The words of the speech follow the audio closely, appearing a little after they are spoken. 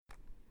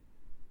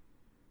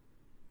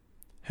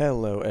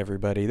Hello,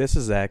 everybody. This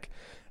is Zach.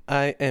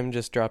 I am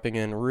just dropping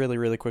in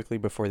really quickly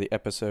before the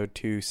episode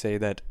to say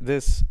that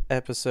this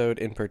episode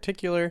in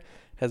particular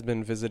has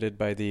been visited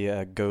by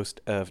the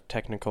ghost of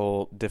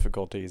technical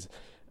difficulties.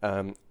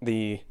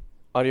 The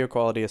audio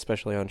quality,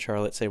 especially on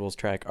Charlotte Sable's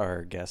track,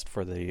 our guest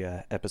for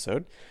the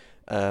episode,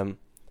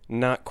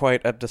 not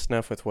quite up to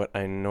snuff with what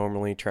I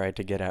normally try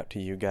to get out to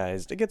you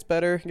guys. It gets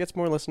better, it gets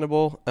more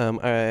listenable.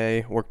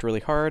 I worked really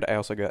hard. I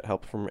also got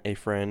help from a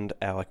friend,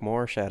 Alec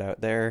Moore, shout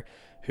out there,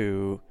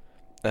 who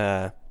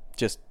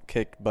just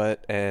kicked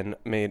butt and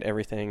made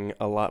everything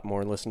a lot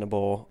more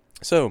listenable.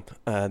 So,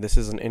 this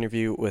is an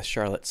interview with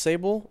Charlotte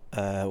Sable.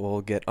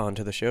 We'll get on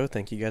to the show.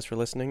 Thank you guys for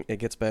listening. It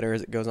gets better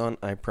as it goes on,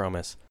 I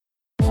promise.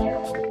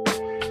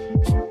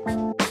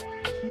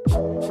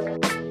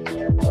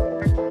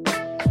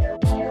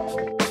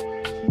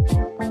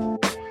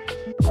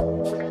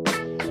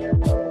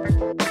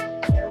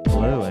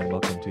 Hello and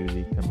welcome to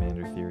the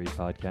Commander Theory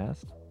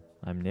podcast.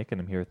 I'm Nick and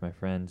I'm here with my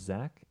friend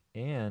Zach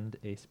and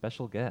a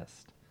special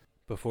guest.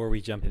 Before we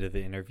jump into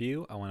the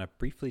interview, I want to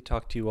briefly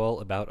talk to you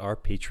all about our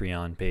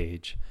Patreon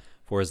page.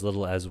 For as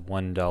little as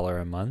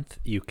 $1 a month,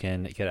 you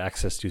can get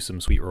access to some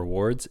sweet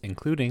rewards,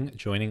 including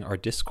joining our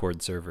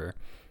Discord server.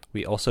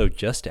 We also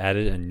just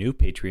added a new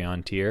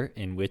Patreon tier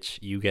in which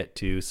you get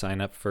to sign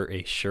up for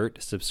a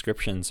shirt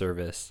subscription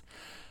service.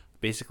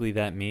 Basically,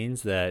 that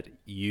means that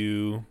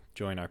you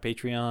join our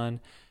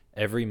Patreon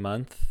every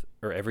month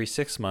or every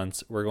 6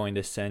 months. We're going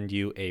to send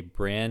you a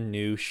brand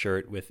new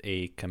shirt with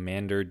a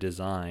Commander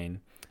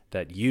design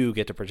that you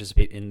get to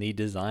participate in the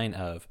design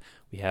of.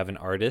 We have an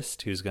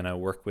artist who's going to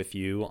work with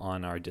you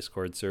on our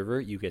Discord server.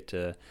 You get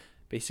to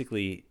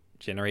basically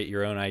generate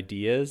your own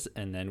ideas,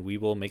 and then we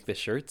will make the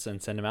shirts and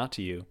send them out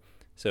to you.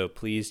 So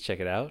please check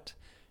it out.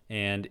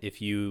 And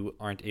if you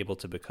aren't able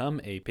to become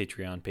a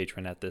Patreon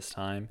patron at this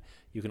time,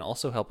 you can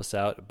also help us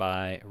out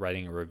by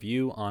writing a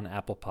review on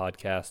Apple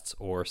Podcasts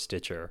or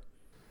Stitcher.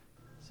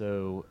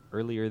 So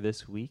earlier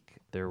this week,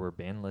 there were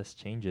ban list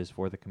changes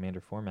for the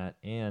Commander format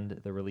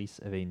and the release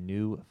of a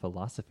new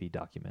philosophy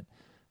document.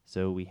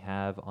 So we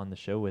have on the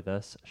show with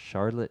us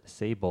Charlotte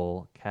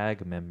Sable,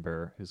 CAG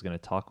member, who's going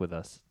to talk with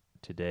us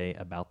today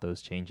about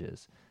those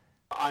changes.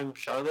 I'm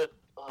Charlotte.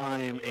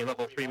 I'm a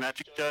level 3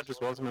 Magic judge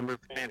as well as a member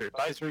of the Commander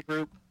Advisory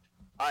Group.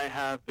 I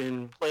have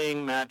been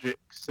playing Magic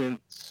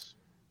since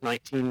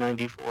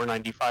 1994,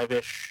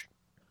 95-ish.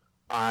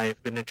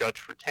 I've been a judge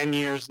for 10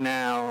 years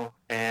now,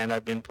 and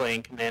I've been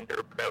playing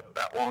Commander about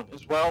that long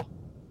as well.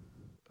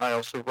 I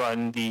also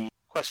run the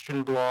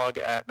question blog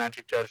at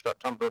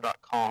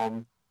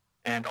magicjudge.tumblr.com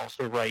and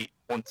also write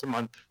once a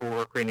month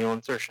for Cranial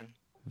Insertion.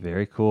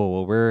 Very cool.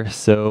 Well, we're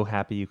so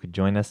happy you could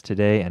join us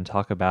today and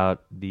talk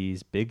about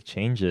these big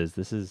changes.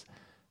 This is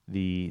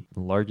the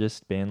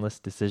largest ban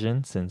list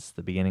decision since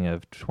the beginning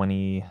of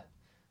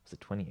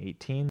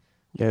 2018?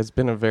 Yeah, it's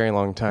been a very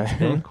long It's been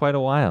time. quite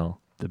a while.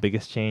 The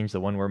biggest change, the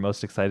one we're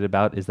most excited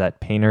about, is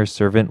that Painter's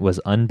Servant was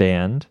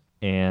unbanned,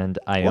 and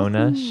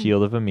Iona, Woohoo!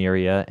 Shield of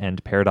Emeria,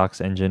 and Paradox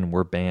Engine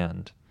were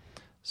banned.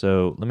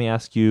 So let me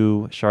ask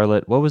you,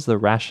 Charlotte, what was the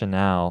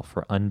rationale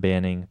for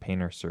unbanning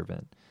Painter's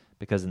Servant?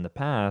 Because in the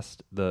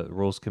past, the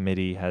Rules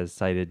Committee has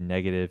cited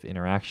negative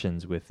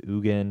interactions with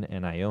Ugin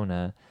and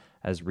Iona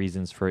as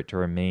reasons for it to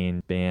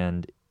remain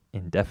banned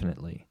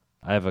indefinitely.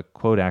 I have a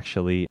quote,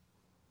 actually.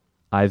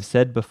 I've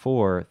said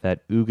before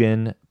that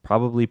Ugin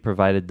probably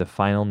provided the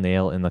final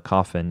nail in the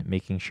coffin,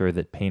 making sure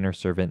that Painter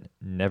Servant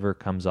never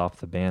comes off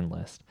the ban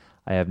list.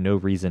 I have no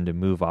reason to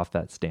move off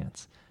that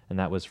stance. And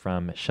that was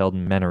from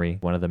Sheldon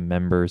Menery, one of the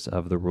members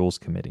of the Rules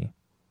Committee.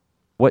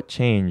 What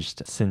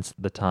changed since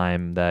the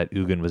time that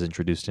Ugin was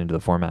introduced into the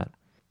format?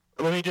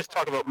 Let me just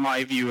talk about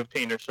my view of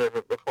Painter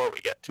Servant before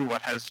we get to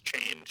what has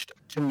changed.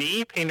 To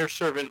me, Painter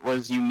Servant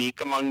was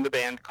unique among the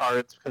banned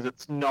cards because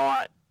it's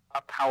not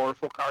a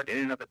powerful card in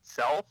and of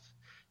itself,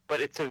 but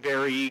it's a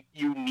very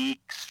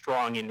unique,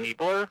 strong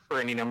enabler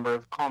for any number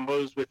of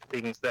combos with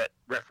things that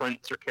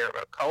reference or care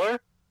about color.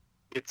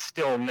 It's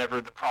still never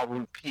the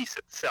problem piece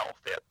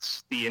itself.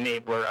 It's the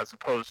enabler as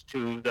opposed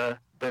to the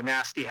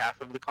nasty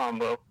half of the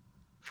combo.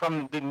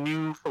 From the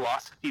new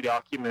philosophy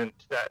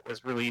document that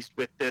was released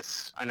with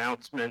this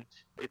announcement,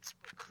 it's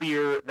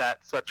clear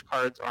that such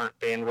cards aren't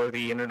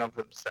ban-worthy in and of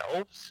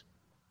themselves.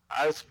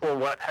 As for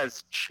what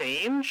has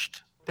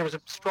changed, there was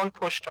a strong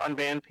push to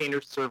unban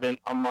Painter's Servant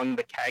among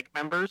the CAG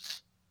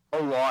members.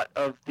 A lot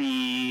of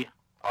the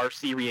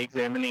RC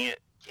re-examining it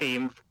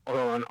came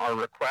on our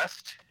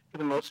request for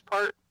the most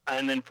part.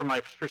 And then from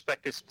my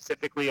perspective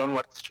specifically on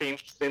what's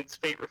changed since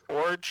Fate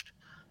Reforged,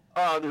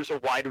 there's a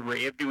wide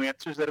array of new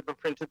answers that have been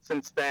printed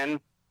since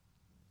then.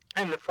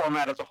 And the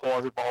format as a whole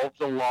has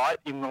evolved a lot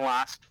in the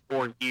last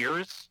 4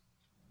 years.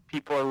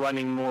 People are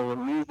running more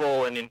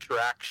removal and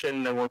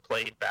interaction than were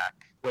played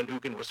back when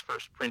Ugin was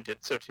first printed.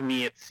 So to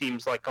me, it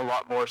seems like a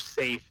lot more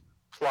safe.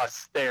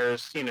 Plus,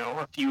 there's,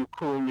 a few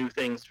cool new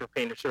things for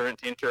Painter Servant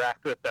to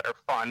interact with that are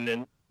fun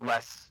and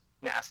less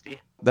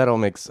nasty. That all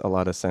makes a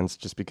lot of sense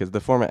just because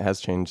the format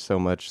has changed so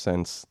much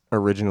since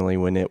originally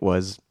when it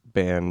was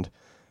banned.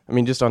 I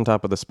mean, just on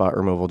top of the spot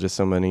removal, just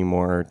so many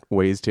more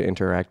ways to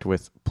interact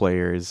with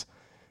players,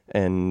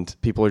 and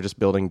people are just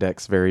building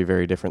decks very,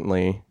 very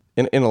differently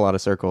in a lot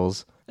of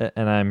circles.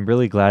 And I'm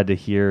really glad to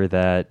hear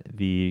that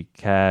the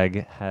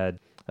CAG had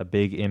a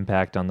big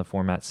impact on the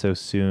format so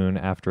soon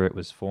after it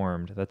was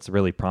formed. That's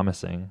really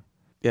promising.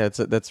 Yeah,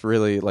 that's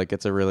really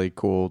it's a really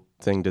cool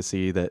thing to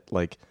see that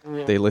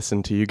they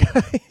listen to you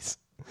guys.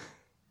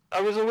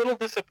 I was a little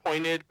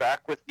disappointed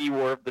back with the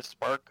War of the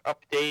Spark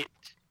update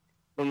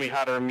when we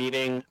had our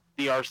meeting.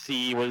 The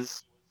RC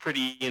was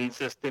pretty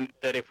insistent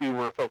that if we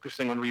were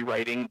focusing on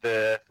rewriting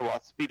the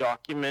philosophy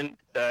document,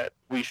 that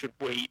we should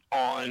wait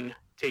on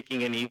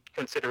taking any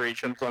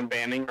considerations on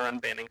banning or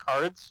unbanning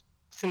cards.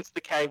 Since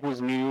the CAG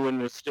was new and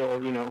was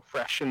still,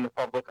 fresh in the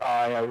public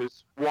eye, I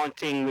was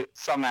wanting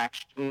some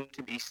action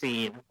to be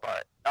seen,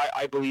 but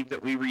I believe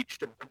that we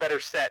reached a better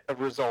set of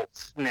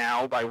results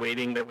now by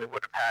waiting than we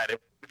would have had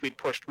if we'd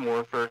pushed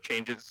more for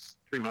changes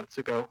 3 months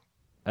ago.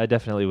 I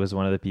definitely was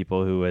one of the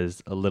people who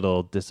was a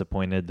little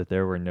disappointed that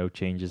there were no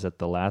changes at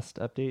the last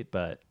update,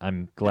 but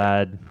I'm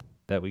glad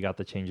that we got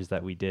the changes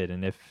that we did.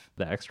 And if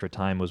the extra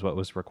time was what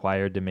was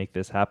required to make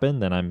this happen,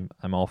 then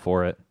I'm all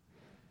for it.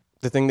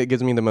 The thing that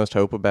gives me the most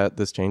hope about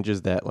this change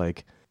is that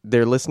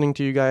they're listening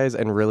to you guys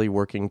and really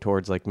working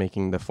towards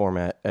making the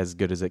format as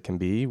good as it can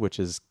be, which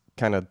is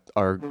kind of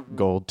our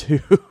goal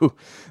too.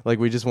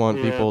 We just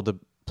want people to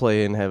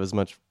play and have as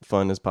much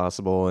fun as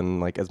possible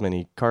and as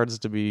many cards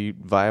to be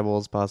viable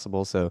as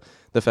possible. So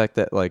the fact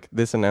that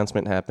this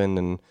announcement happened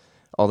and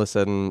all of a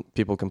sudden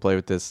people can play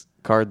with this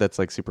card that's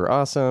super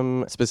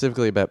awesome,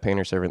 specifically about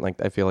Painter Servant,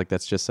 I feel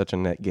that's just such a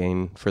net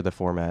gain for the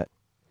format.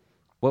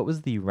 What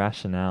was the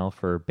rationale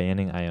for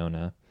banning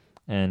Iona?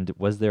 And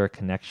was there a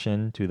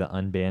connection to the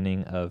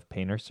unbanning of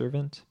Painter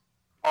Servant?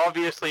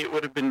 Obviously, it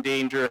would have been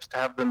dangerous to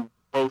have them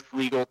both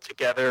legal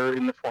together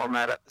in the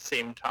format at the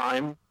same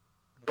time.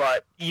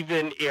 But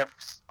even if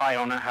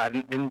Iona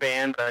hadn't been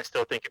banned, I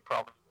still think it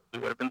probably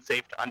would have been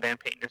safe to unban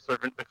Painter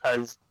Servant,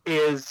 because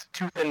is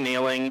tooth and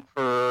nailing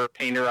for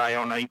Painter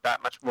Iona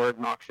that much more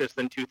obnoxious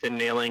than tooth and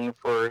nailing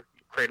for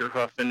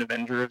Craterhoof and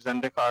Avenger of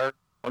Zendikar?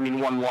 I mean,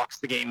 one locks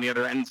the game, the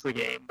other ends the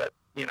game, but,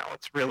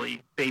 it's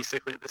really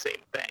basically the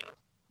same thing.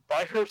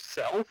 By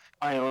herself,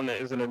 Iona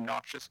is an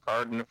obnoxious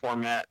card in a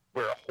format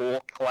where a whole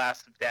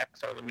class of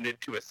decks are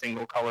limited to a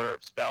single color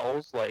of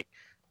spells,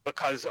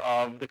 because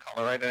of the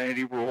color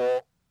identity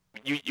rule.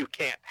 You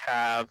can't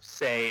have,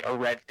 say, a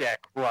red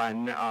deck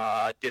run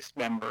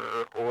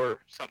Dismember or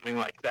something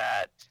like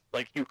that,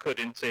 like you could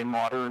in, say,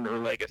 Modern or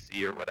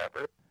Legacy or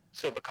whatever.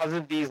 So because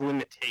of these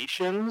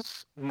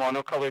limitations,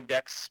 monocolored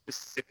decks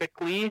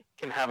specifically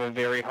can have a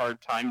very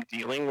hard time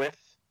dealing with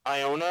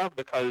Iona,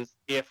 because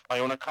if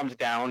Iona comes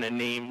down and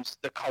names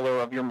the color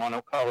of your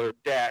monocolored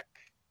deck,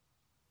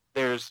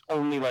 there's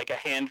only a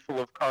handful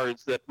of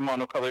cards that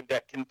monocolored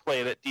deck can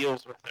play that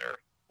deals with her.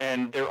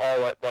 And they're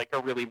all at a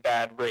really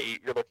bad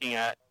rate. You're looking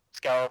at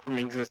Scour from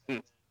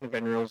Existence,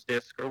 Venro's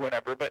Disc, or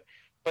whatever. But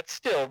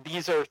still,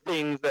 these are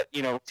things that,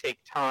 take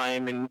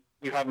time, and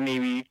you have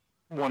maybe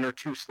 1 or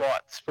 2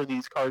 slots for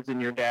these cards in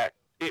your deck.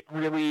 It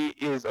really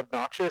is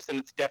obnoxious, and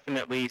it's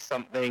definitely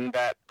something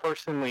that,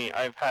 personally,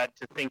 I've had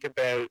to think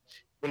about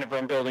whenever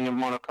I'm building a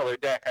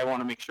monocolored deck. I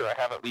want to make sure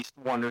I have at least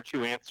 1 or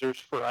 2 answers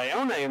for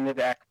Iona in the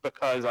deck,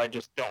 because I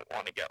just don't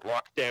want to get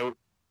locked out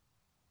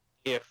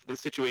if the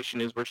situation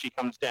is where she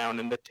comes down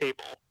and the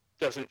table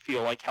doesn't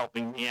feel like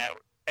helping me out.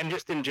 And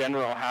just in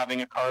general,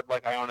 having a card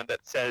like Iona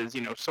that says,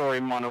 sorry,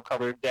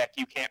 monocolored deck,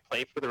 you can't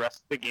play for the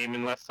rest of the game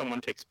unless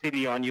someone takes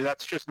pity on you,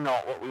 that's just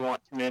not what we want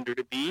Commander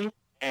to be,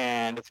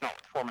 and it's not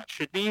what the format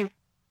should be.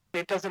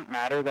 It doesn't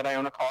matter that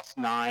Iona costs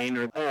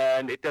 9,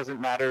 and it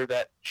doesn't matter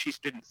that she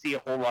didn't see a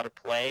whole lot of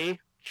play.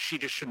 She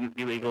just shouldn't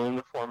be legal in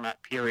the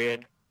format,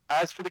 period.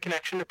 As for the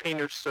connection to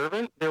Painter's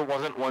Servant, there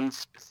wasn't one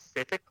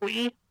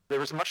specifically. There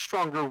was a much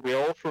stronger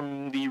will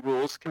from the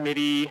Rules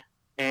Committee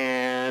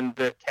and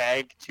the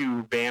CAG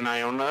to ban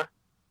Iona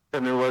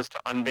than there was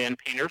to unban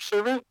Painter's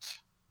Servant.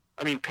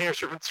 I mean, Painter's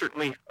Servant's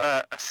certainly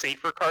a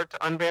safer card to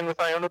unban with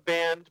Iona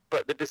banned,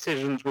 but the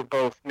decisions were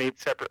both made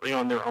separately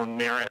on their own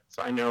merits.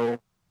 I know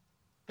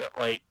that,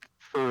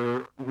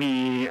 for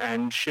me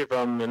and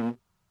Shivam and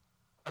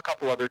a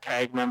couple other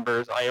CAG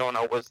members,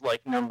 Iona was,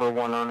 number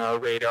 1 on our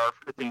radar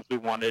for the things we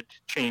wanted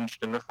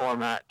changed in the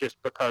format,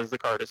 just because the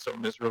card is so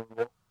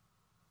miserable.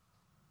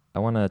 I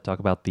want to talk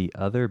about the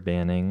other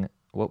banning.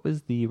 What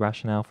was the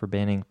rationale for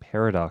banning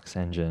Paradox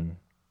Engine?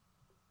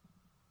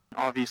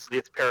 Obviously,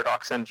 it's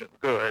Paradox Engine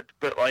good,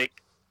 but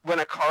when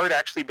a card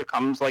actually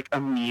becomes a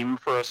meme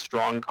for a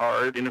strong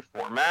card in a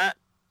format,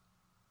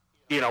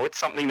 it's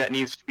something that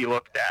needs to be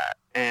looked at.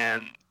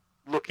 And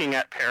looking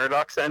at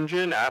Paradox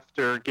Engine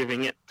after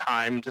giving it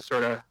time to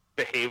sort of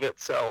behave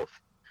itself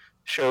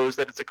shows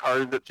that it's a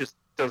card that just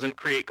doesn't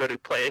create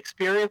good play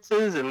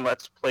experiences and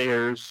lets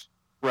players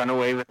run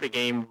away with the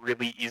game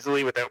really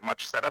easily without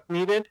much setup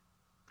needed.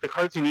 The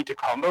cards you need to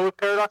combo with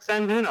Paradox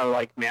Engine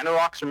are Mana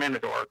Rocks or Mana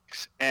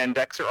Dorks, and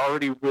decks are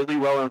already really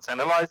well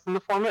incentivized in the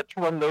format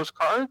to run those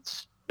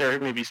cards. There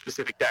may be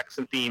specific decks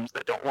and themes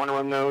that don't want to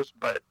run those,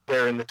 but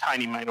they're in the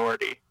tiny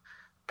minority.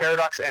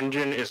 Paradox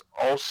Engine is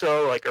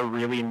also like a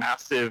really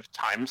massive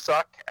time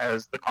suck,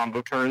 as the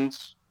combo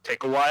turns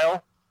take a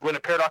while. When a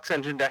Paradox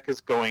Engine deck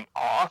is going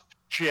off,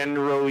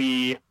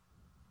 generally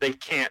they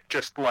can't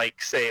just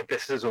like say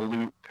this is a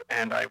loop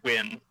and I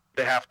win.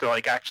 They have to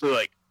like actually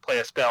like play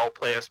a spell,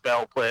 play a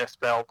spell, play a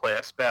spell, play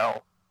a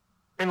spell.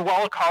 And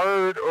while a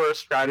card or a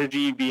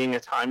strategy being a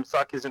time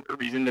suck isn't a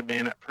reason to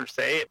ban it per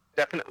se, it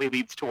definitely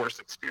leads to worse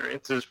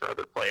experiences for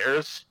other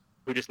players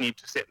who just need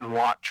to sit and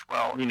watch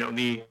while,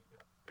 the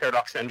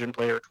Paradox Engine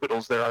player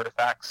twiddles their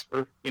artifacts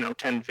for,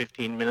 10,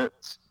 15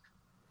 minutes.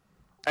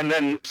 And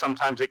then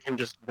sometimes it can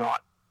just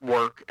not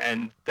work,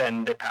 and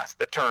then they pass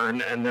the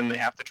turn, and then they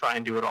have to try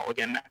and do it all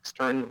again next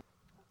turn.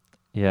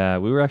 Yeah,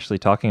 we were actually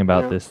talking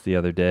about this the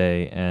other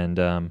day, and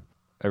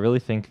I really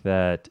think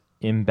that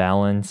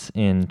imbalance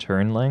in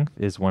turn length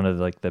is one of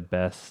like the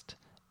best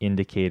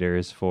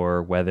indicators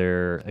for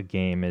whether a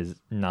game is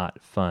not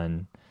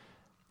fun.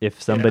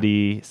 If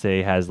somebody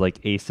say has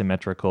like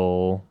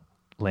asymmetrical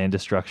land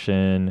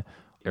destruction,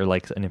 or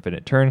like an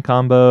infinite turn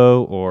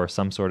combo, or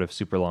some sort of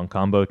super long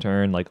combo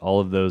turn, like all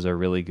of those are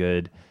really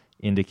good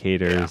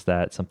indicators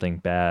that something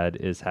bad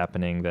is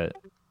happening that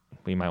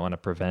we might want to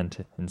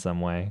prevent in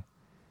some way.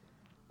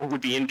 It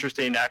would be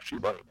interesting to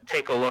actually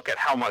take a look at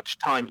how much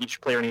time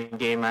each player in a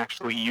game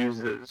actually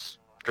uses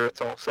after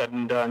it's all said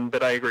and done,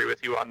 but I agree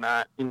with you on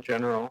that in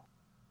general.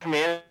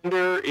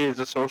 Commander is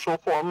a social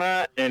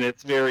format, and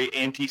it's very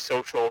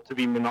antisocial to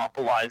be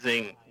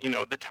monopolizing,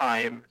 the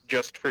time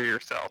just for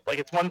yourself. Like,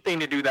 it's one thing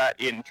to do that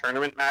in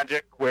tournament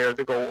Magic, where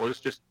the goal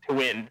is just to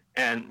win,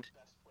 and,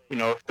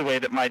 if the way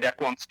that my deck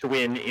wants to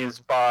win is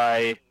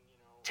by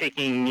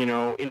taking,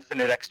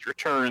 infinite extra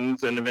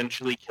turns and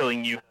eventually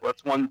killing you,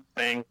 that's one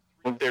thing.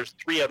 If there's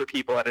 3 other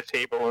people at a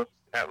table,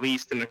 at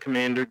least in a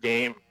Commander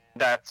game,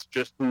 that's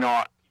just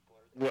not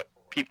what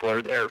people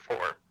are there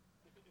for.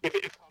 If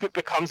it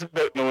becomes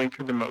about going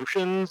through the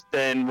motions,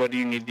 then what do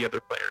you need the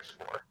other players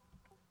for?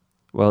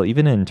 Well,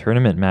 even in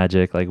tournament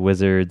Magic, like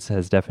Wizards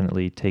has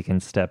definitely taken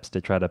steps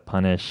to try to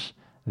punish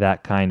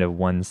that kind of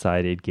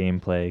one-sided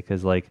gameplay,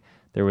 because like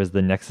there was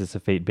the Nexus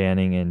of Fate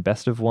banning in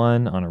Best of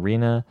One on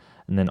Arena,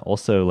 and then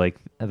also like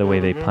the way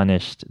they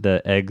punished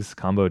the Eggs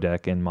combo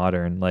deck in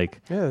Modern.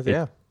 Like,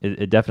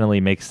 it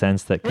definitely makes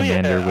sense that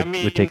Commander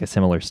would take a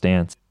similar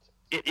stance.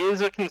 It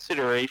is a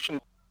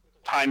consideration.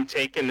 Time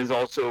taken is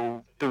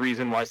also the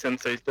reason why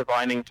Sensei's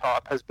Divining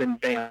Top has been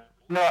banned.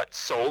 Not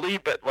solely,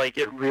 but like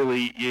it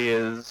really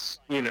is,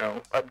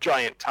 a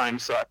giant time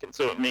suck, and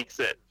so it makes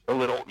it a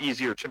little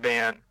easier to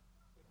ban.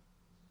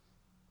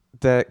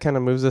 That kind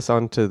of moves us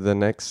on to the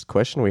next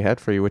question we had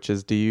for you, which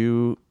is, do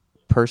you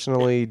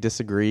personally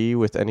disagree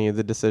with any of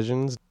the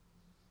decisions?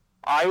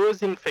 I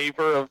was in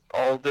favor of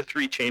all the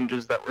 3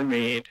 changes that were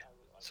made,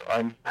 so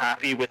I'm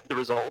happy with the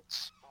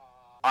results.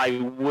 I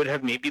would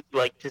have maybe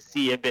liked to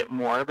see a bit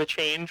more of a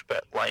change,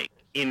 but like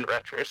in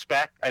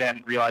retrospect, I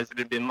didn't realize it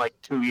had been like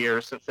 2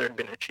 years since there had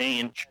been a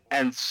change.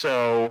 And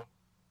so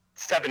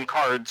 7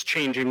 cards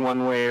changing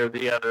one way or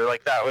the other,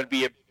 like that would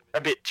be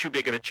a bit too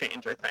big of a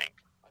change, I think.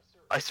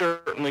 I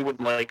certainly would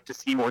like to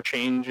see more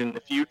change in the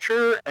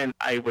future, and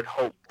I would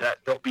hope that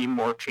there'll be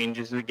more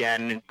changes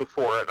again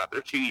before another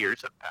 2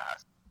 years have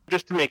passed.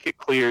 Just to make it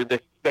clear, the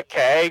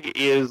CAG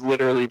is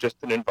literally just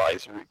an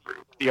advisory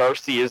group. The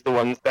RC is the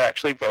ones that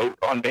actually vote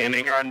on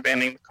banning or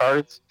unbanning the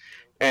cards.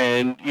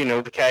 And,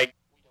 the CAG,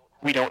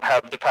 we don't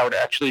have the power to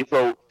actually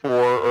vote for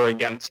or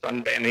against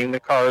unbanning the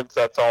cards.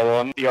 That's all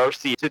on the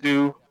RC to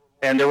do.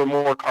 And there were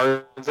more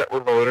cards that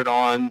were voted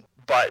on,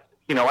 but,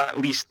 at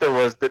least there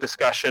was the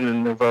discussion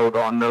and the vote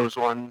on those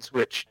ones,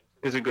 which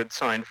is a good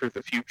sign for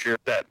the future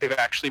that they've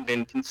actually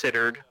been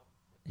considered.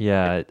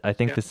 Yeah, I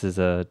think this is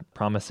a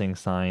promising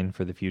sign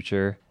for the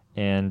future.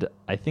 And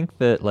I think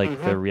that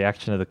the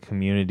reaction of the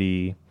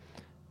community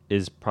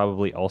is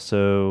probably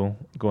also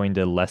going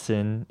to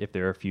lessen if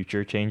there are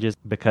future changes,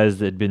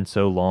 because it had been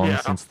so long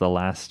since the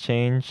last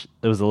change.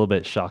 It was a little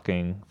bit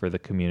shocking for the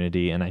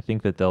community, and I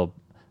think that they'll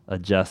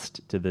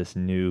adjust to this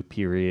new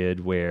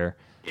period where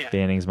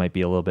bannings might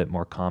be a little bit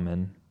more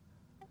common.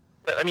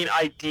 But I mean,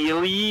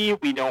 ideally,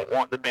 we don't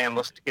want the ban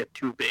list to get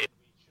too big,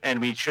 and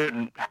we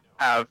shouldn't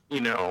have,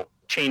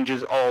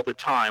 changes all the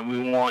time.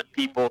 We want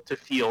people to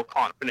feel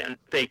confident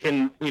they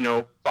can,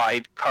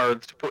 buy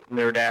cards to put in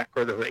their deck,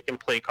 or that they can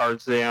play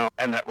cards down,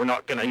 and that we're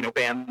not going to,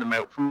 ban them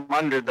out from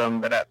under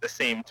them. But at the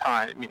same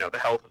time, the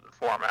health of the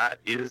format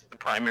is the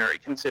primary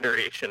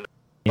consideration.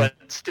 But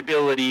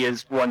stability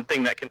is one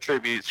thing that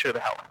contributes to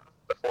the health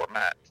of the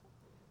format.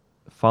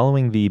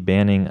 Following the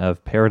banning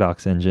of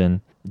Paradox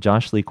Engine,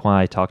 Josh Lee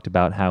Kwai talked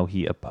about how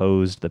he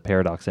opposed the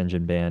Paradox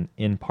Engine ban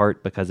in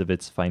part because of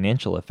its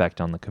financial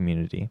effect on the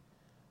community.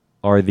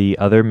 Are the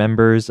other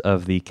members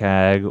of the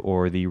CAG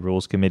or the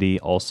Rules Committee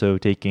also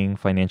taking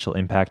financial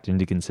impact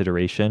into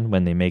consideration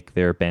when they make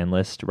their ban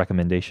list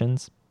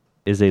recommendations?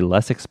 Is a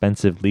less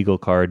expensive legal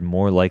card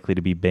more likely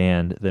to be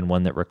banned than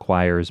one that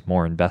requires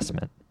more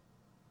investment?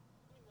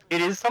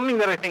 It is something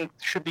that I think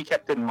should be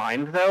kept in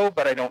mind, though,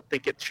 but I don't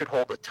think it should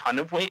hold a ton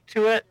of weight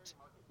to it.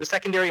 The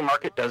secondary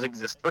market does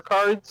exist for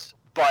cards,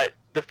 But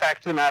the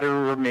fact of the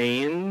matter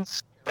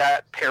remains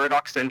that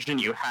Paradox engine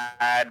you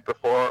had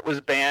before it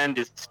was banned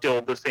is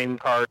still the same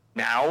card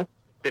now,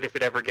 that if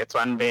it ever gets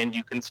unbanned,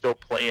 you can still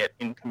play it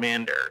in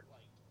Commander.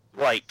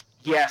 Like,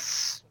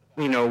 yes,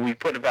 we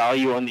put a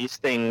value on these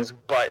things,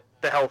 but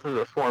the health of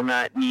the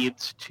format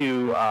needs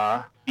to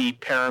be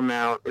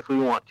paramount if we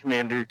want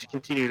Commander to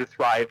continue to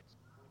thrive.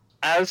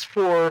 As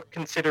for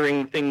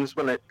considering things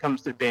when it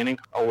comes to banning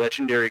a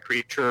legendary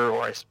creature,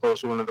 or I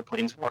suppose one of the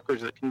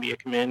planeswalkers that can be a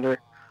commander,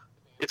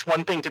 it's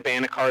one thing to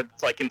ban a card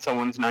that's like in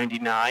someone's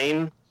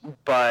 99,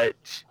 but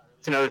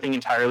it's another thing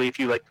entirely if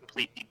you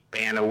completely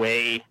ban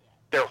away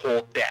their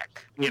whole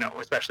deck,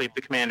 especially if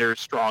the commander is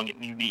strong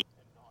and unique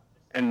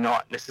and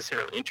not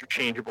necessarily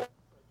interchangeable.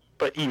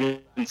 But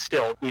even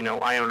still,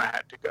 Iona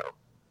had to go.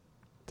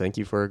 Thank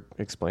you for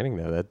explaining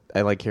that.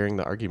 I like hearing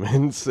the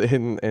arguments,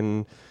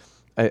 and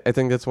I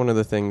think that's one of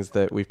the things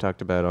that we've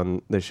talked about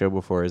on the show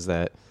before, is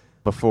that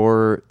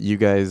before you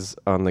guys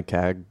on the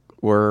CAG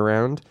were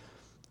around,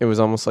 it was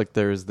almost like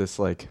there was this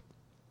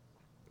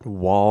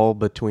wall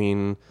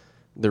between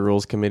the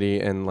rules committee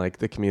and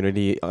the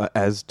community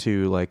as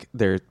to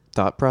their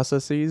thought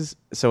processes.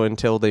 So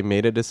until they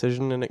made a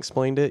decision and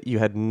explained it, you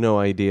had no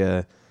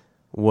idea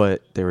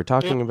what they were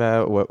talking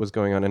about, what was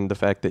going on, and the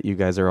fact that you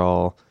guys are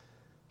all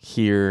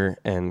here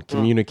and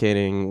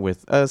communicating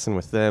with us and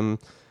with them,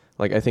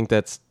 I think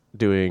that's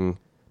doing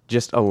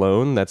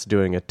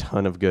a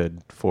ton of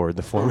good for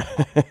the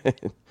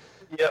format.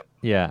 Yep.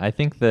 Yeah, I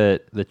think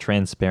that the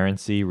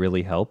transparency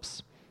really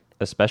helps,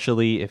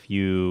 especially if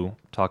you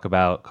talk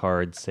about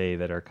cards, say,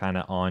 that are kind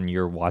of on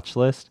your watch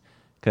list,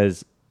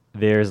 because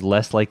there's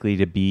less likely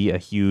to be a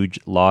huge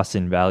loss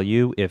in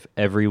value if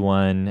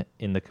everyone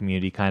in the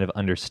community kind of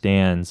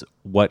understands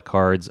what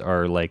cards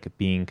are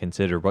being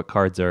considered, what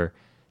cards are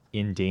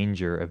in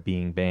danger of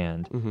being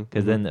banned.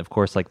 Because then, of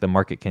course, the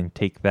market can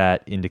take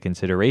that into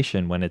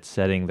consideration when it's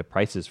setting the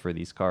prices for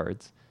these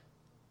cards.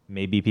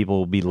 Maybe people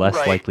will be less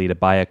likely to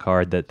buy a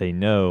card that they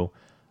know,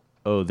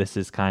 oh, this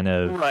is kind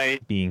of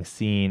being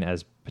seen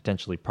as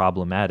potentially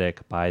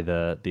problematic by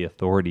the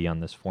authority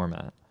on this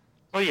format.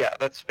 Well, yeah,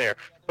 that's fair.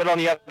 But on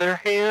the other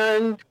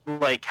hand,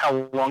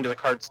 how long does a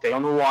card stay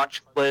on the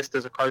watch list?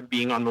 Does a card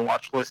being on the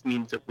watch list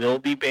means it will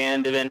be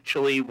banned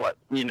eventually?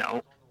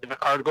 If a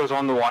card goes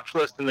on the watch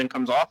list and then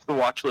comes off the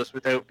watch list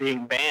without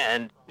being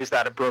banned, is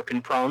that a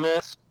broken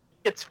promise?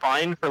 It's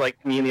fine for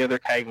me and the other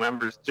CAG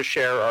members to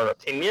share our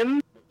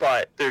opinion,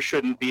 but there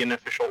shouldn't be an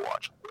official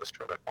watch list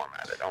for the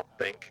format, I don't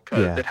think,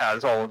 because it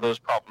has all of those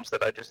problems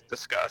that I just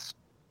discussed.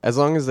 As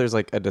long as there's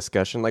a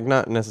discussion,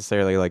 not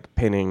necessarily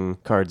pinning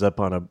cards up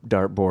on a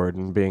dartboard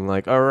and being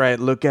all right,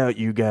 look out,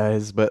 you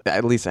guys, but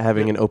at least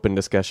having an open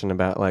discussion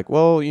about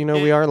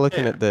we are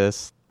looking at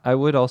this. I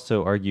would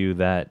also argue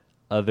that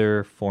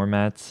other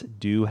formats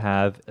do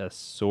have a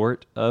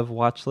sort of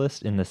watch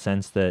list, in the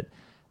sense that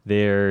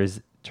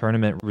there's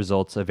tournament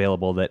results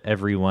available that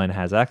everyone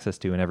has access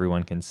to and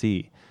everyone can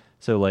see.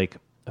 So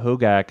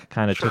Hogak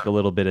kind of took a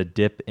little bit of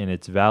dip in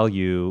its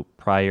value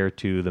prior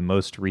to the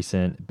most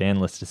recent ban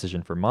list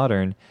decision for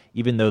Modern,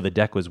 even though the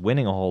deck was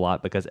winning a whole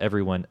lot because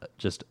everyone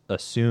just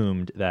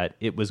assumed that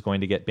it was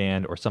going to get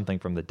banned or something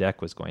from the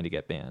deck was going to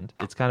get banned.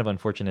 It's kind of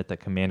unfortunate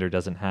that Commander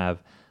doesn't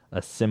have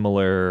a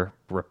similar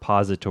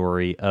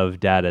repository of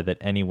data that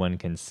anyone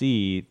can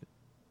see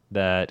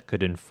that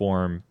could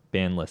inform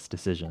ban list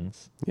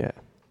decisions. Yeah.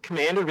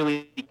 Commander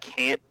really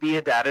can't be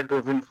a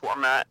data-driven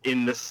format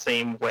in the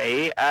same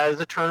way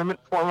as a tournament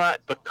format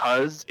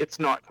because it's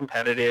not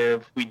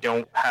competitive. We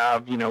don't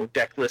have,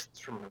 deck lists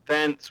from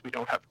events. We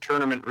don't have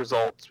tournament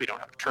results. We don't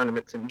have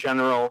tournaments in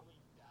general.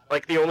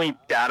 The only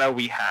data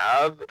we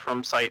have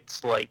from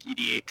sites like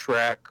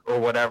EDHREC or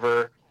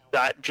whatever,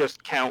 that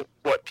just count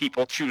what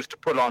people choose to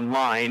put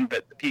online,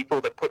 but the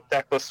people that put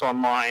deck lists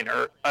online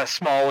are a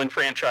small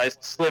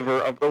enfranchised sliver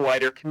of the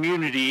wider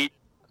community.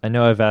 I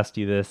know I've asked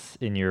you this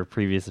in your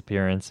previous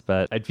appearance,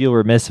 but I'd feel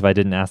remiss if I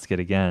didn't ask it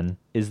again.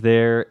 Is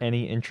there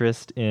any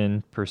interest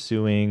in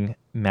pursuing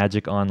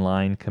Magic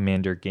Online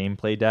Commander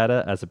gameplay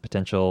data as a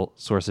potential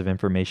source of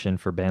information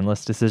for ban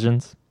list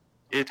decisions?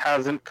 It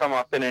hasn't come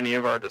up in any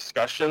of our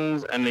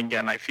discussions, and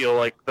again, I feel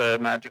like the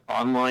Magic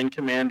Online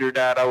Commander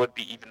data would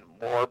be even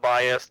more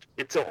biased.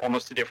 It's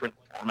almost a different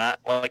format.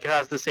 It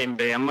has the same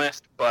ban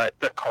list, but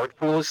the card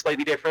pool is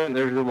slightly different.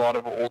 There's a lot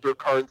of older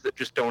cards that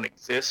just don't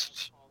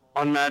exist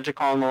on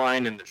Magic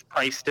Online, and there's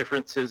price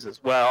differences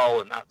as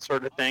well and that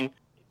sort of thing.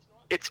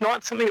 It's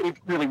not something that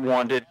we've really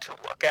wanted to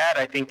look at.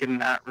 I think in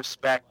that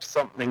respect,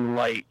 something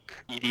like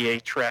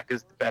EDHREC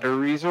is the better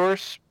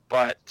resource,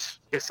 but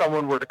if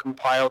someone were to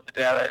compile the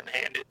data and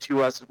hand it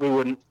to us, we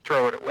wouldn't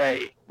throw it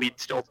away. We'd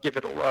still give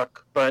it a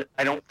look, but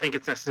I don't think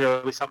it's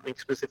necessarily something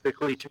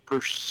specifically to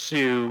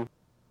pursue.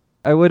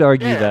 I would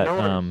argue that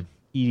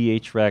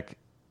EDHREC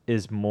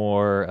is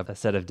more of a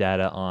set of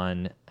data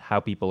on how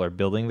people are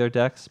building their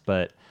decks,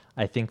 but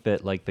I think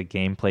that the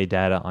gameplay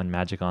data on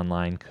Magic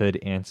Online could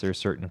answer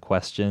certain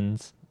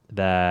questions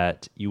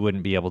that you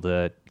wouldn't be able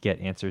to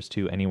get answers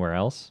to anywhere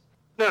else.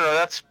 No,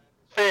 that's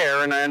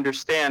fair, and I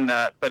understand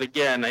that. But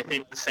again, I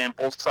think the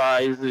sample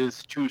size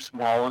is too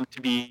small and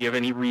to be of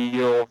any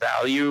real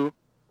value.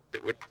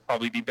 It would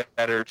probably be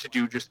better to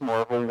do just more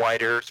of a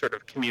wider sort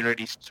of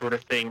community sort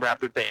of thing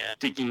rather than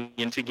digging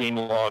into game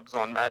logs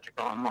on Magic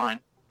Online.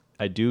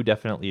 I do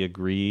definitely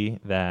agree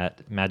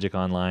that Magic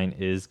Online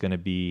is going to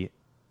be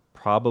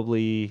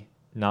probably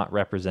not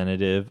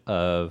representative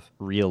of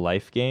real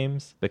life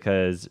games,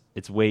 because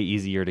it's way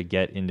easier to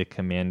get into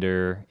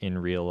Commander in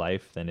real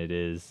life than it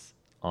is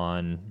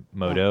on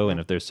Moto, and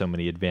if there's so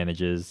many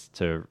advantages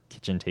to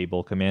kitchen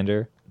table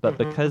Commander. But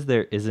because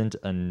there isn't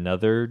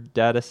another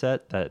data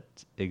set that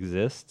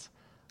exists,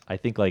 I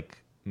think like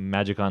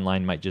Magic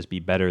Online might just be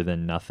better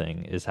than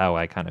nothing, is how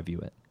I kind of view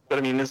it. But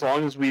I mean, as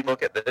long as we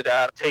look at the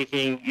data,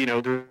 taking,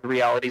 the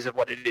realities of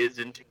what it is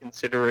into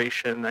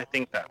consideration, I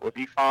think that would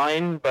be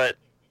fine. But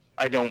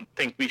I don't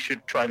think we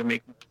should try to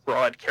make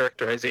broad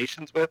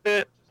characterizations with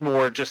it.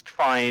 More just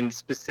find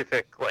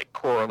specific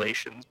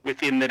correlations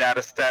within the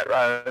data set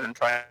rather than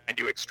trying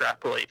to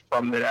extrapolate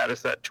from the data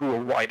set to a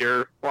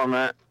wider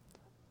format.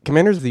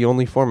 Commander's the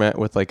only format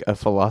with a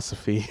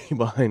philosophy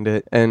behind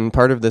it, and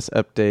part of this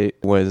update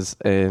was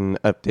an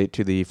update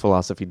to the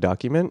philosophy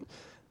document.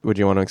 Would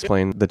you want to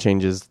explain the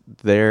changes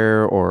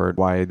there or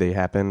why they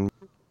happened?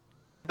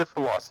 The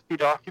philosophy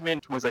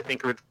document was, I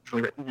think,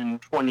 originally written in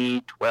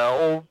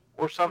 2012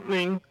 or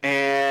something,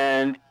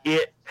 and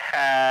it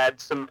had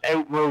some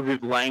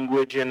outmoded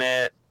language in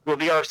it. Well,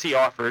 the RC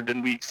offered,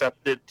 and we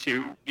accepted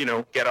to,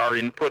 get our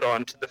input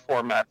onto the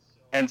format.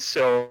 And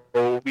so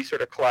we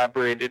sort of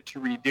collaborated to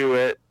redo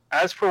it.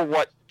 As for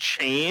what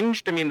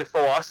changed, I mean, the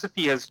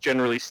philosophy has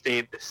generally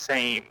stayed the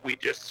same. We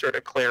just sort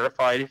of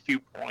clarified a few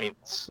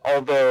points.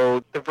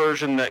 Although the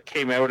version that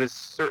came out is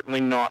certainly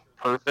not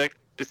perfect.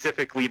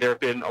 Specifically, there have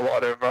been a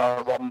lot of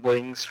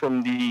rumblings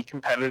from the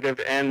competitive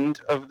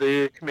end of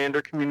the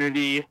Commander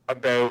community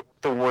about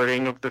the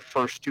wording of the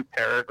first two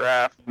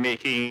paragraphs,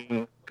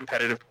 making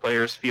competitive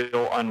players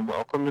feel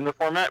unwelcome in the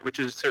format, which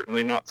is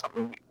certainly not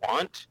something we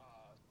want.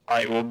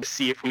 I will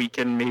see if we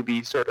can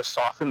maybe sort of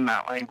soften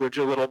that language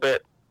a little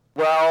bit.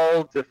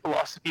 Well, the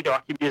philosophy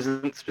document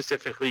isn't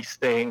specifically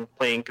saying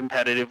playing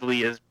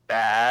competitively is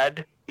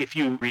bad. If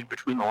you read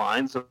between the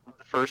lines of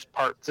the first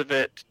parts of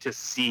it to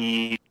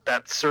see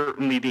that's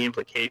certainly the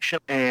implication.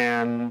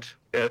 And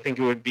I think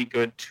it would be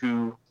good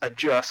to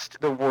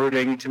adjust the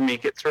wording to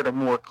make it sort of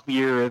more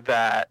clear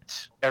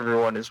that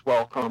everyone is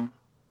welcome.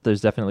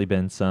 There's definitely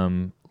been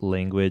some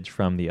language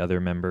from the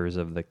other members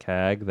of the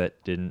CAG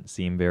that didn't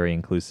seem very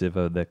inclusive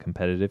of the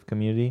competitive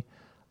community.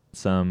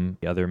 Some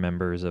other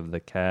members of the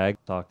CAG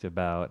talked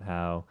about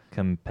how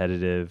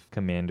competitive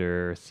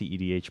Commander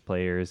CEDH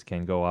players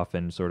can go off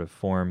and sort of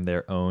form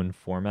their own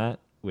format,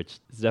 which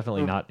is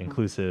definitely not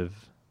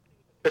inclusive.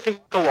 I think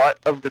a lot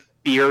of the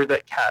fear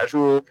that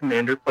casual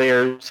Commander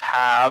players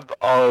have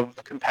of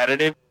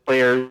competitive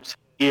players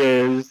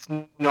is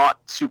not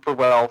super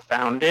well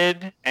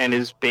founded and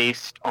is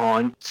based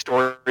on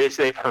stories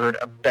they've heard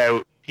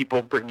about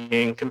people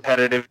bringing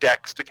competitive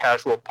decks to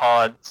casual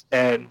pods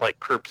and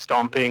curb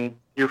stomping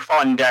your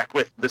fun deck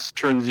with this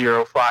turn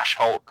 0 Flash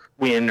Hulk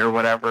win or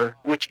whatever,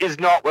 which is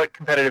not what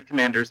competitive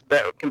Commander is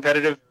about.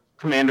 Competitive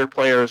Commander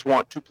players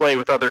want to play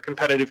with other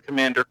competitive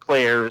Commander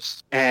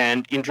players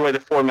and enjoy the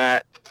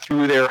format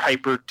through their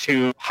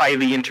hyper-tuned,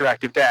 highly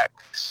interactive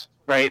decks,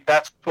 right?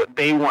 That's what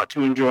they want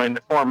to enjoy in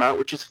the format,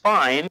 which is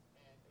fine.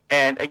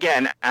 And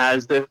again,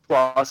 as the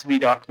philosophy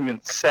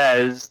document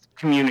says,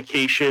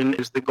 communication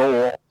is the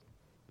goal.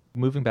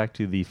 Moving back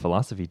to the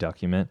philosophy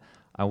document,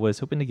 I was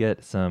hoping to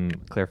get some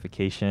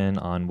clarification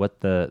on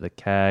what the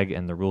CAG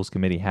and the Rules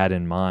Committee had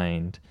in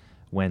mind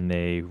when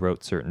they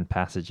wrote certain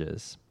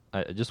passages.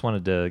 I just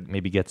wanted to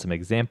maybe get some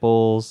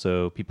examples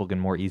so people can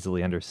more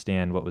easily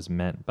understand what was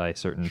meant by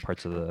certain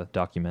parts of the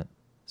document.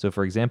 So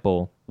for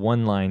example,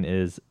 one line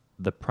is,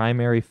 the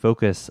primary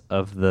focus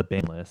of the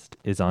ban list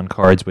is on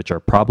cards which are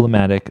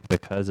problematic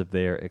because of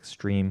their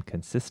extreme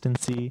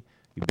consistency,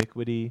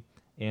 ubiquity,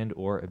 and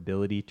or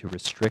ability to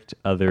restrict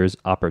others'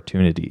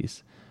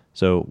 opportunities.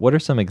 So what are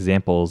some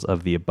examples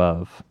of the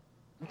above?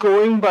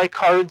 Going by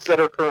cards that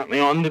are currently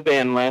on the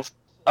ban list,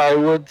 I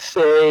would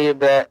say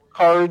that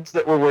cards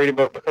that we're worried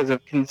about because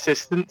of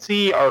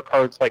consistency are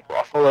cards like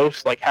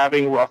Rathalos.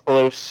 Having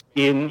Rathalos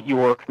in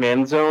your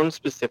command zone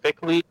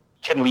specifically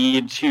can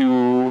lead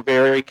to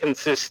very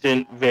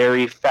consistent,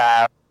 very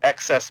fast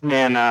excess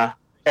mana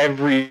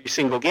every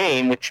single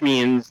game, which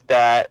means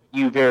that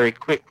you very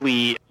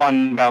quickly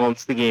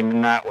unbalance the game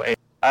in that way.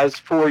 As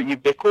for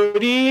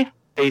ubiquity,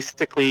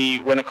 basically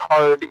when a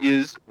card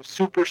is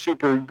super,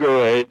 super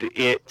good,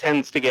 it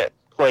tends to get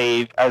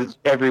played as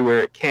everywhere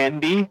it can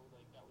be.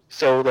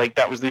 So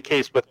that was the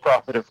case with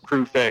Prophet of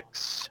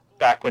Kruphix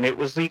back when it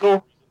was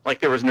legal.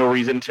 There was no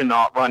reason to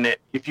not run it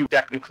if you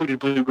deck included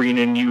blue-green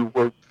and you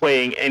were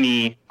playing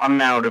any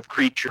amount of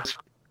creatures.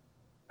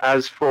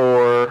 As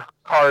for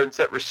cards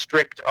that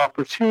restrict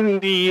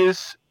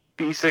opportunities,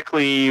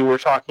 basically we're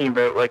talking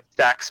about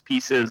Stax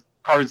pieces,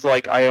 cards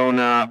like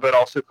Iona, but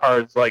also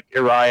cards like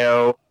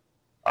Iraio,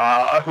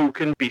 who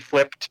can be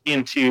flipped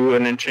into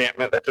an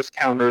enchantment that just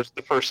counters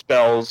the first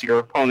spells your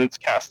opponents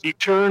cast each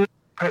turn,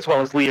 as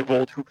well as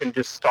Leovold, who can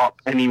just stop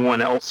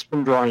anyone else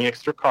from drawing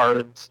extra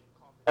cards.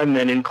 And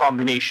then in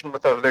combination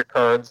with other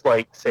cards,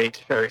 like, say,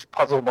 Teferi's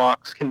Puzzle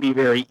Box, can be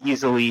very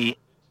easily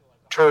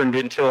turned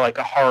into like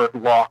a hard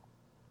lock.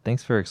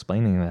 Thanks for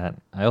explaining that.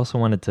 I also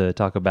wanted to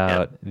talk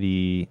about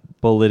the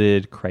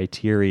bulleted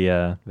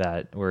criteria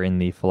that were in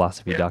the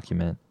philosophy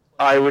document.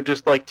 I would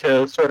just like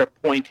to sort of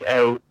point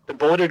out the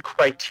bulleted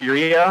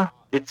criteria.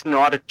 It's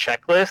not a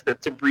checklist.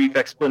 It's a brief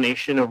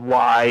explanation of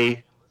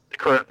why the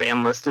current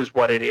ban list is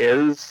what it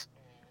is.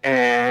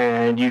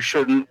 And you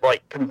shouldn't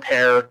like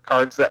compare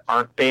cards that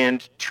aren't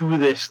banned to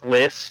this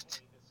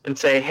list and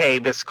say, hey,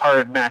 this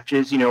card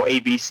matches, A,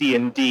 B, C,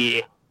 and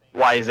D.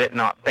 Why is it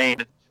not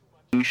banned?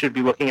 You should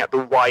be looking at the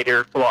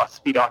wider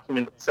philosophy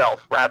document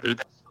itself rather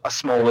than a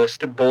small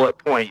list of bullet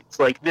points.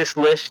 Like, this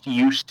list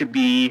used to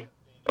be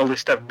a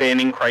list of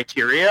banning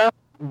criteria,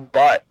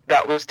 but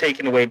that was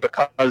taken away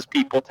because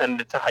people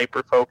tended to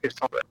hyper-focus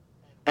on it.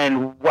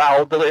 And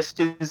while the list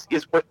is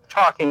worth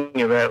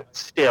talking about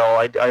still,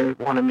 I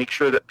want to make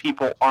sure that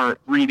people aren't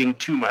reading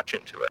too much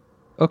into it.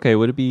 Okay,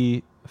 would it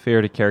be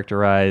fair to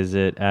characterize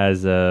it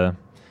as a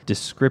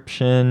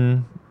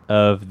description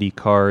of the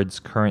cards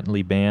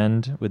currently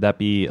banned? Would that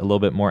be a little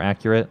bit more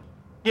accurate?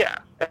 Yeah,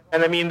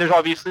 and I mean, there's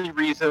obviously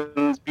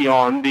reasons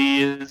beyond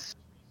these,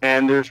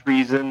 and there's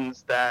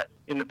reasons that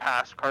in the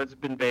past cards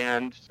have been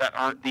banned that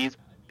aren't these.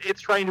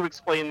 It's trying to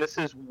explain this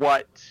is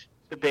what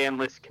the ban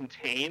list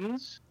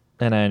contains.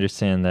 And I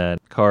understand that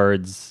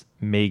cards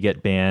may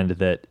get banned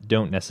that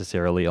don't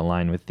necessarily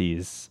align with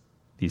these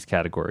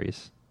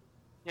categories.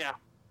 Yeah.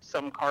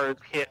 Some cards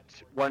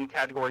hit one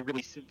category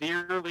really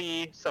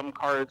severely. Some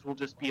cards will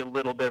just be a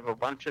little bit of a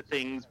bunch of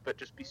things, but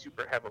just be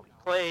super heavily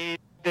played.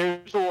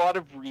 There's a lot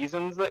of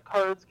reasons that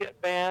cards get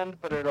banned,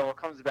 but it all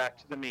comes back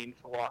to the main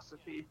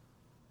philosophy.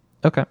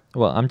 Okay,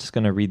 well, I'm just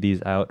going to read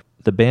these out.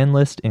 The ban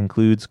list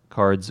includes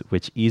cards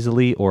which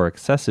easily or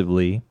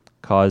excessively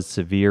cause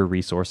severe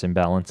resource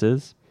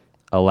imbalances,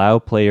 allow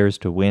players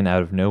to win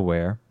out of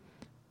nowhere,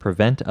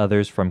 prevent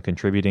others from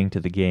contributing to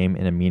the game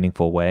in a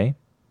meaningful way,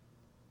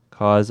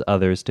 cause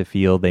others to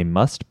feel they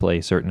must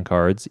play certain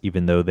cards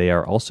even though they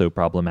are also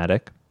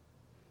problematic,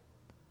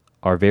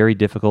 are very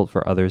difficult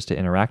for others to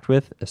interact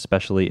with,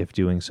 especially if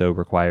doing so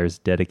requires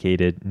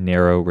dedicated,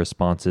 narrow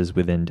responses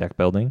within deck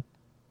building,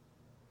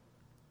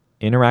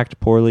 interact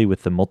poorly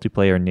with the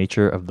multiplayer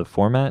nature of the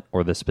format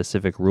or the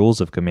specific rules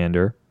of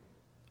Commander,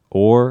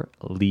 or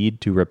lead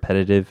to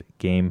repetitive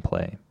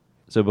gameplay.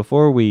 So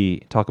before we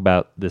talk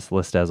about this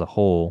list as a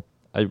whole,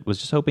 I was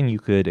just hoping you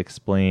could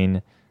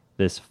explain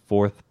this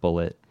fourth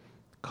bullet,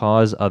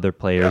 cause other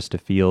players to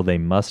feel they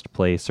must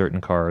play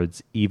certain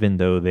cards even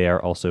though they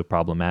are also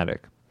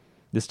problematic.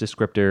 This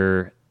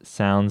descriptor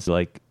sounds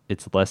like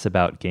it's less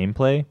about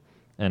gameplay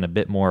and a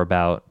bit more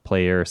about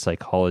player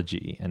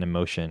psychology and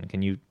emotion.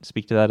 Can you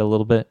speak to that a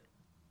little bit?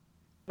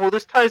 Well,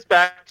 this ties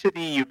back to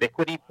the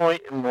ubiquity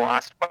point in the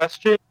last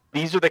question.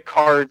 These are the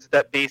cards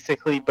that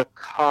basically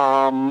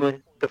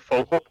become the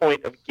focal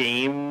point of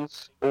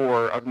games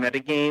or of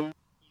metagames,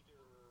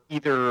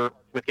 either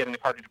with getting the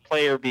card into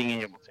play or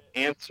being able to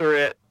answer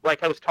it.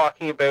 Like I was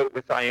talking about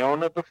with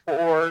Iona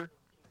before,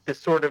 the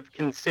sort of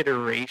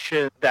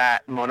consideration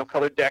that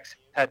monocolored decks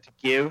had to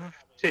give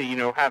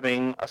to,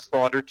 having a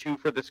slot or two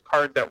for this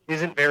card that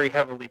isn't very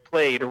heavily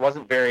played or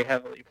wasn't very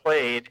heavily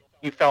played,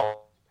 you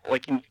felt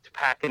like you need to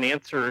pack an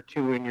answer or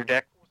two in your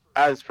deck.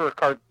 As for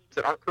cards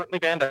that aren't currently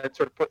banned, I'd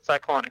sort of put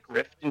Cyclonic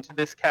Rift into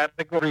this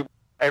category.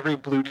 Every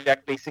blue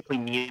deck basically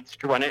needs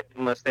to run it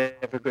unless they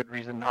have a good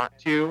reason not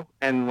to.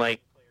 And,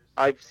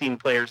 I've seen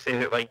players say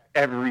that,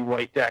 every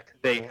white deck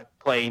they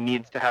play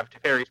needs to have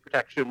Teferi's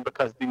Protection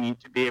because they need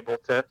to be able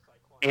to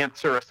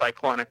answer a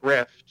Cyclonic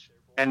Rift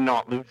and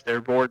not lose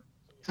their board.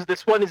 So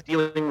this one is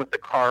dealing with the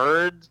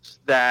cards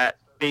that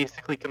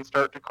basically can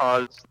start to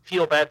cause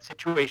feel bad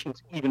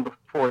situations even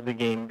before the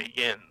game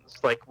begins.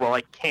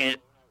 I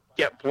can't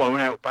get blown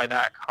out by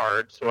that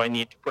card, so I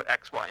need to put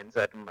X, Y, and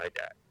Z in my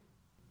deck.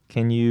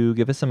 Can you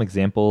give us some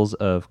examples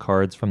of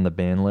cards from the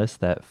ban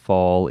list that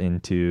fall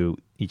into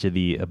each of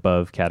the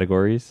above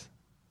categories?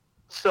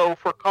 So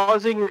for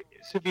causing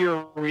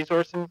severe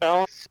resource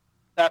imbalance,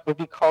 that would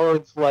be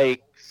cards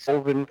like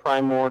Sylvan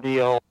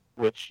Primordial,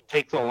 which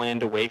takes a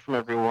land away from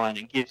everyone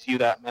and gives you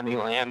that many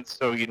lands.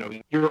 So,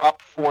 you're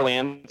up 4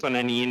 lands on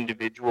any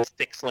individual,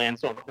 6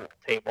 lands on the whole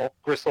table.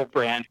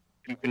 Gristlebrand,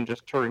 you can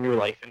just turn your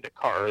life into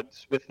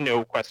cards with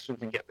no questions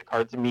and get the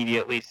cards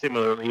immediately.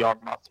 Similarly,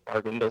 Yawgmoth's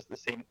Bargain does the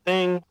same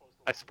thing.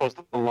 I suppose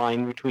the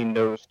line between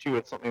those two,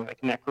 it's something like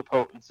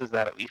Necropotence, is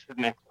that at least with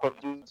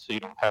Necropotence, so you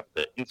don't have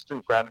the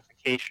instant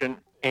gratification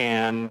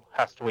and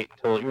has to wait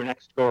until your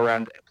next go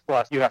around.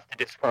 Plus, you have to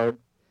discard.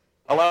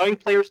 Allowing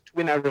players to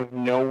win out of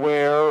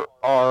nowhere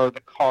are the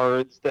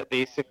cards that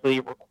basically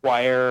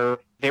require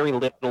very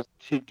little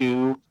to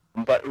do,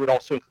 but it would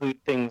also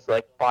include things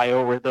like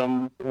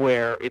Biorhythm,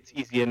 where it's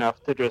easy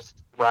enough to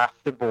just wrath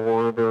the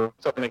board or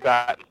something like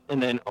that,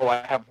 and then,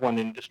 I have one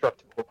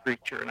indestructible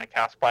creature, and I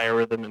cast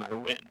Biorhythm and I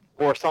win.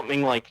 or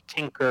something like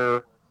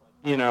Tinker,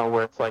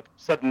 where it's like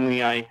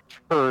suddenly I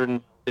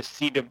turn the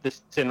seat of the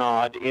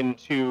Synod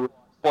into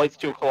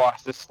Blightsteel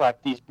Colossus,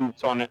 slap these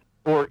boots on it,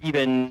 or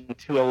even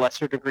to a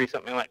lesser degree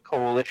something like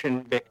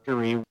Coalition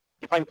Victory.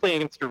 If I'm playing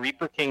against a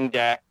Reaper King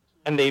deck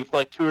and they've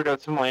like toured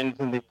out some lands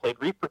and they've played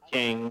Reaper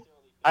King,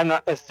 I'm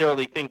not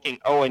necessarily thinking,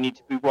 oh, I need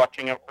to be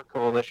watching out for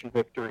Coalition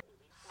Victory.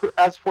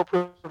 As for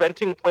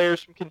preventing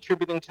players from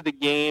contributing to the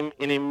game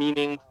in a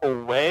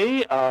meaningful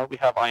way, we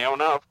have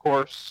Iona, of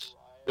course.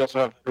 We also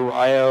have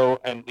Uraio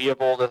and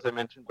Leovold, as I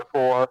mentioned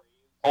before.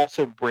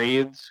 Also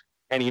Braids.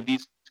 Any of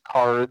these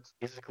cards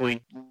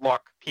basically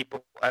lock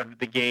people out of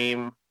the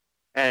game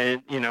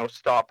and,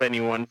 stop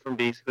anyone from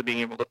basically being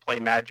able to play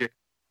Magic.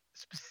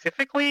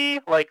 Specifically,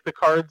 like the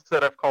cards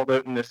that I've called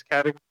out in this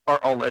category are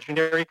all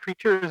legendary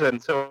creatures,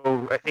 and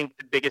so I think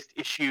the biggest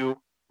issue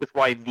with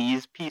why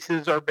these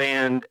pieces are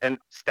banned and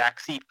stack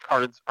seat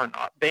cards are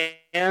not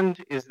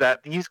banned is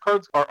that these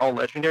cards are all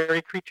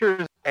legendary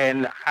creatures,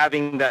 and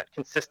having that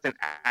consistent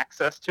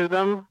access to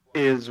them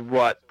is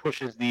what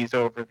pushes these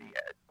over the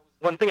edge.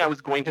 One thing I was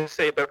going to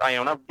say about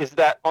Iona is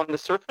that on the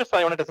surface,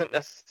 Iona doesn't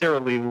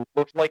necessarily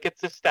look like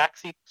it's a stack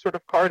seat sort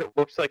of card. It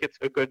looks like it's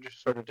a good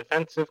sort of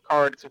defensive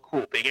card. It's a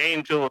cool big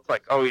angel. It's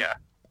like, oh yeah,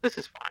 this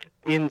is fine.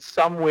 In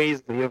some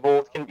ways,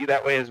 Leovold can be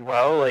that way as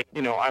well. Like,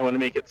 I want to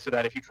make it so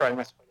that if you try to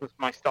mess with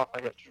my stuff,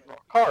 I get to draw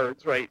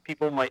cards, right?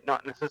 People might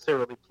not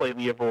necessarily play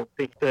Leovold.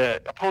 The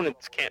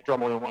opponents can't draw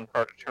more than one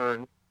card a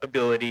turn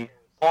ability.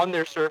 On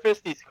their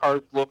surface, these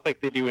cards look like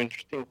they do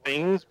interesting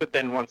things, but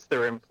then once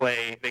they're in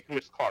play, they can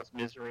just cause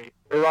misery.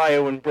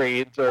 Uraio and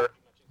Braids are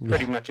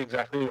pretty much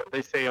exactly what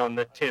they say on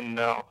the tin,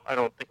 though. I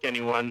don't think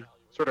anyone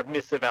sort of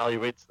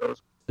misevaluates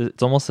those.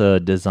 It's almost a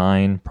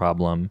design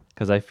problem,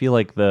 because I feel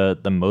like the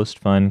most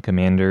fun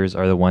commanders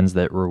are the ones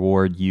that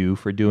reward you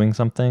for doing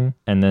something,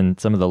 and then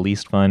some of the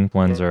least fun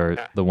ones are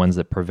the ones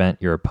that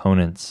prevent your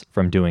opponents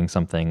from doing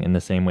something in the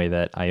same way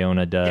that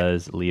Iona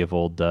does,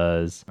 Leovold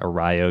does,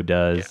 Uraio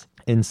does. Yeah.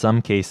 In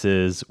some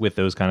cases, with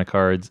those kind of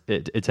cards,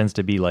 it tends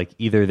to be like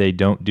either they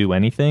don't do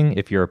anything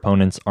if your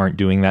opponents aren't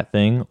doing that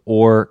thing,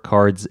 or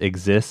cards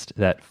exist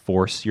that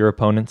force your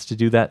opponents to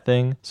do that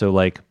thing. So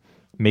like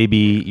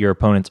maybe your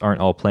opponents aren't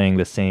all playing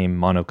the same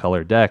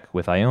monocolor deck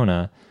with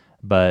Iona,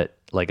 but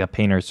like a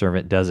Painter's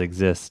Servant does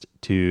exist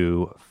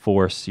to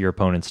force your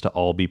opponents to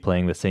all be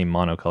playing the same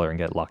monocolor and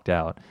get locked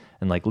out.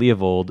 And like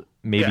Leovold,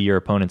 maybe your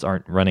opponents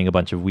aren't running a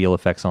bunch of wheel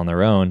effects on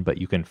their own, but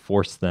you can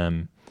force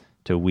them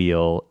to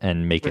wheel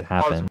and make it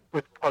happen.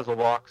 With Puzzle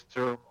Box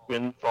or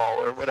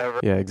Windfall or whatever.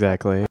 Yeah,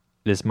 exactly.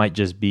 This might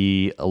just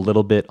be a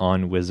little bit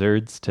on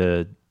Wizards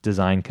to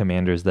design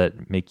commanders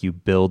that make you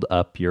build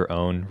up your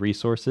own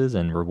resources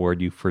and reward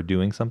you for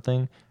doing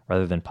something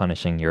rather than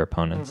punishing your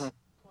opponents. Mm-hmm.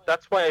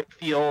 That's why I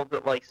feel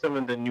that like some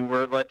of the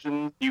newer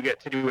legends, you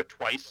get to do it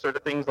twice sort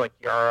of things like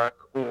Yarok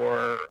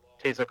or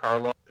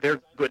Teysa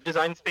They're good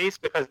design space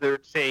because they're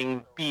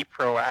saying be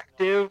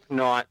proactive,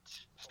 not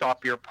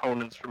stop your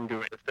opponents from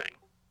doing the thing.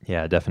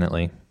 Yeah,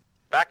 definitely.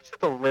 Back to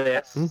the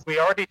list. We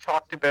already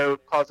talked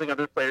about causing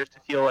other players to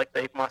feel like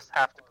they must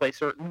have to play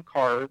certain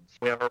cards.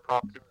 We have our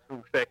Prophet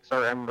of Kruphix,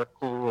 our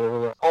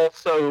Emrakul.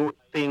 Also,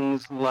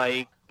 things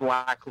like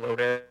Black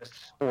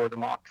Lotus or the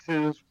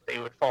Moxes, they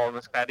would fall in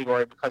this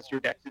category because your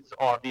deck is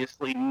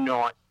obviously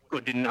not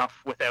good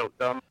enough without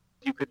them.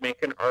 You could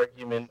make an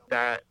argument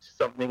that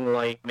something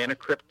like Mana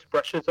Crypt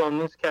brushes on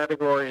this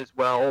category as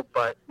well,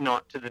 but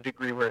not to the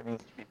degree where it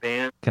needs to be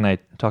banned. Can I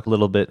talk a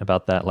little bit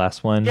about that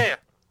last one? Yeah.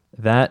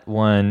 That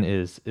one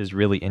is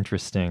really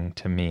interesting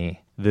to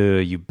me.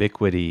 The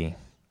ubiquity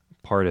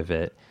part of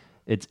it.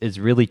 It's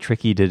really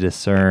tricky to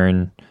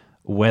discern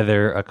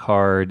whether a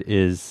card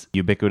is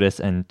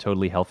ubiquitous and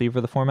totally healthy for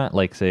the format,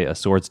 like say a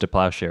Swords to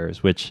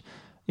Plowshares, which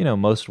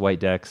most white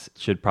decks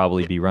should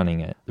probably be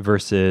running it,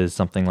 versus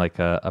something like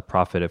a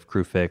Prophet of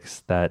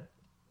Kruphix that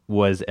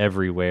was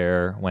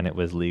everywhere when it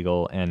was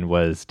legal and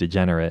was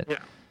degenerate. Yeah.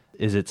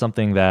 Is it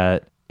something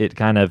that it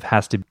kind of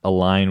has to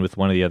align with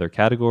one of the other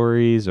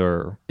categories,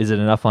 or is it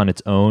enough on its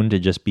own to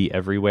just be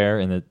everywhere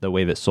in the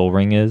way that Sol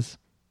Ring is?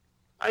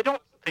 I don't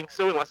think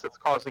so, unless it's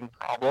causing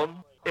problems.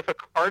 If a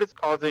card is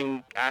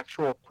causing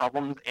actual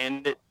problems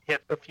and it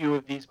hit a few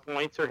of these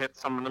points or hit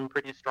some of them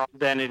pretty strong,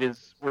 then it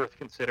is worth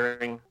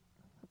considering.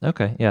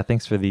 Okay, yeah,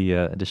 thanks for the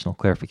additional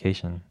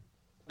clarification.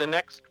 The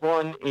next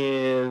one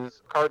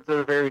is cards that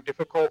are very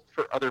difficult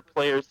for other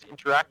players to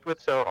interact with,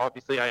 so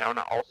obviously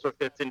Iona also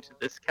fits into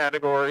this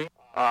category.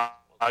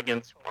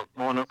 Against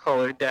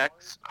monocolor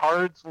decks.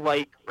 Cards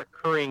like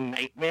Recurring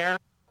Nightmare,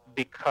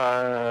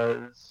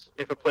 because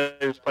if a player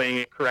is playing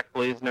it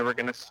correctly, is never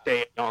going to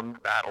stay on the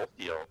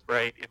battlefield,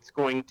 right? It's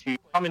going to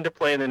come into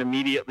play and then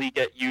immediately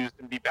get used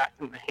and be back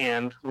in the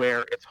hand,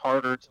 where it's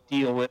harder to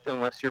deal with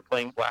unless you're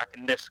playing black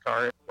and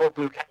discard, or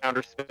blue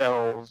counter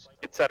spells,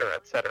 etc.,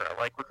 etc.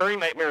 Like, Recurring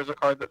Nightmare is a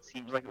card that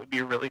seems like it would be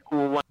a really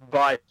cool one,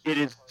 but it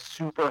is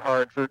super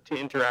hard to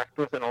interact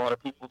with, and a lot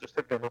of people just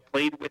have never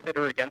played with it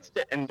or against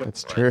it. And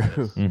That's true.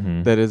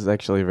 Mm-hmm. That is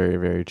actually very,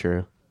 very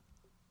true.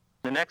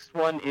 The next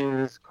one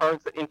is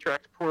cards that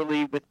interact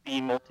poorly with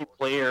the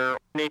multiplayer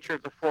nature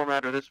of the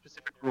format or the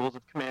specific rules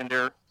of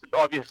Commander.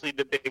 Obviously,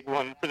 the big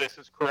one for this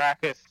is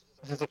Karakas.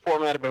 This is a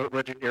format about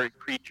legendary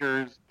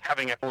creatures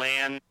having a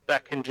land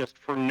that can just,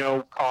 for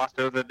no cost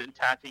other than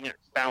tapping it,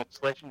 bounce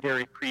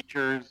legendary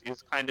creatures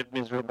is kind of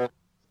miserable.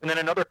 And then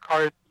another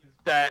card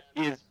that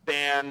is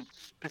banned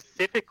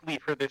specifically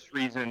for this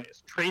reason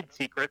is Trade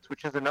Secrets,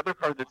 which is another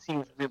card that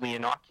seems really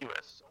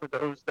innocuous. For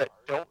those that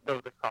don't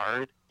know the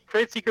card,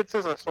 Trade Secrets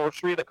is a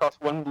sorcery that costs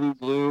 1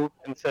 blue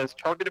and says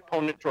target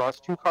opponent draws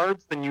 2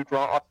 cards, then you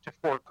draw up to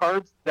 4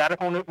 cards. That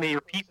opponent may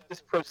repeat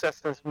this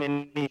process as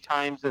many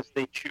times as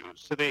they choose.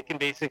 So they can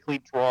basically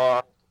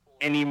draw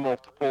any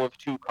multiple of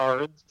 2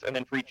 cards, and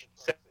then for each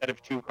set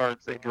of 2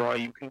 cards they draw,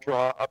 you can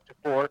draw up to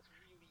 4.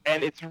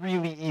 And it's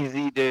really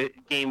easy to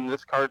game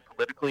this card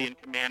politically in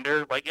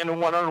Commander. Like in a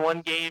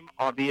one-on-one game,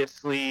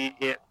 obviously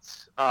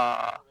it's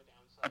a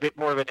bit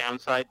more of a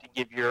downside to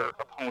give your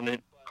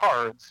opponent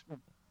cards.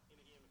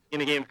 In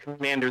a game of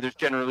Commander, there's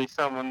generally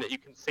someone that you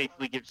can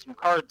safely give some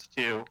cards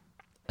to.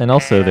 And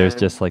also there's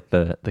just like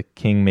the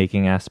king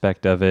making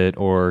aspect of it,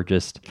 or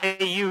just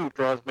KU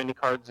draw as many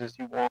cards as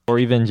you want. or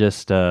even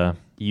just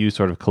you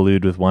sort of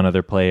collude with one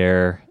other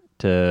player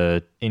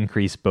to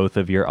increase both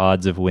of your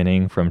odds of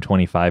winning from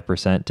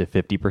 25% to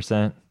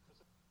 50%.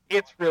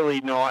 It's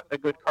really not a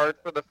good card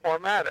for the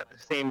format. At the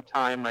same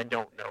time, I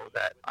don't know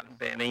that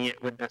unbanning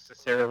it would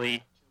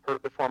necessarily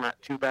hurt the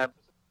format too bad.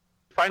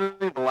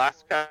 Finally, the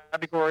last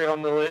category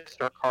on the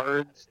list are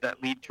cards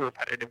that lead to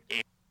repetitive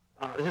games.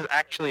 This is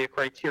actually a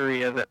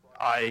criteria that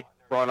I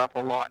brought up a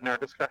lot in our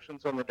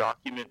discussions on the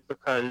document,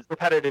 because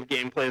repetitive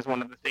gameplay is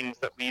one of the things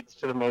that leads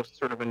to the most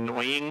sort of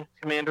annoying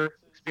Commander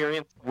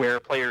experience, where a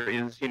player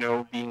is,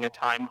 being a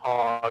time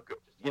hog,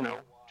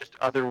 just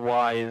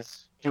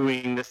otherwise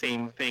doing the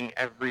same thing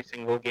every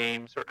single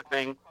game sort of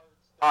thing.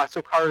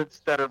 So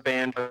cards that are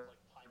banned are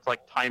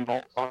like Time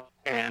Vault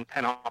and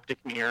Panoptic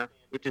Mirror,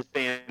 which is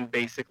banned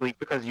basically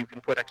because you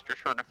can put extra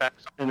turn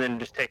effects and then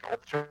just take all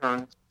the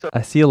turns. So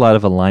I see a lot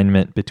of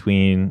alignment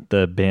between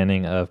the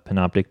banning of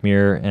Panoptic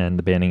Mirror and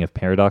the banning of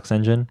Paradox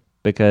Engine,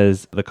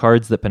 because the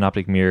cards that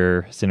Panoptic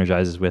Mirror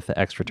synergizes with the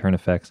extra turn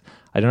effects,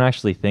 I don't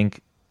actually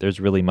think there's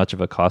really much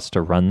of a cost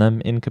to run them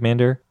in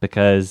Commander,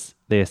 because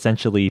they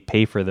essentially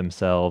pay for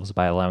themselves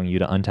by allowing you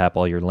to untap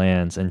all your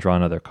lands and draw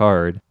another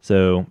card.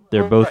 So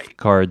they're both Right.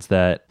 cards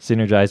that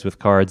synergize with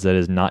cards that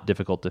is not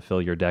difficult to fill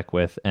your deck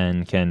with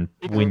and can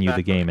win you the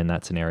Exactly. game in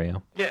that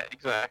scenario. yeah,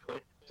 exactly.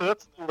 So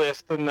that's the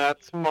list, and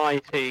that's my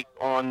take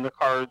on the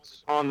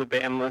cards on the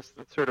ban list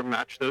that sort of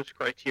match those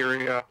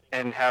criteria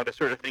and how to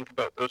sort of think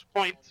about those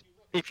points.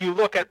 If you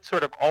look at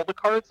sort of all the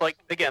cards, like,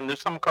 again,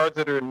 there's some cards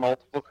that are in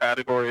multiple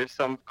categories,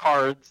 some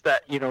cards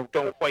that,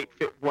 don't quite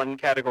fit one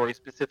category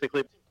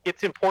specifically.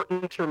 It's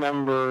important to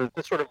remember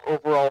the sort of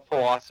overall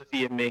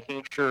philosophy of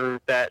making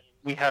sure that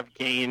we have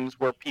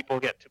games where people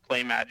get to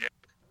play Magic.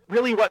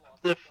 Really what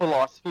the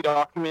philosophy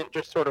document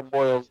just sort of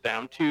boils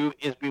down to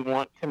is we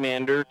want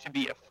Commander to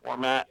be a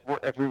format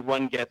where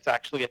everyone gets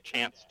actually a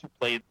chance to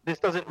play. This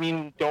doesn't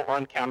mean don't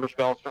run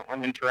counterspells, don't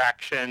run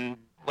interaction,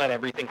 let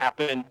everything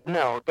happen.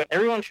 No, but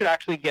everyone should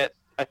actually get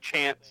a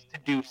chance to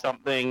do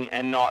something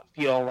and not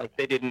feel like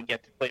they didn't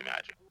get to play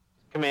Magic.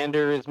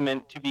 Commander is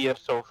meant to be a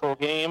social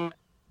game.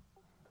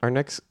 Our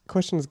next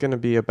question is going to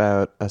be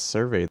about a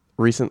survey.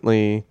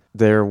 Recently,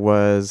 there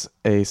was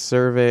a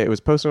survey. It was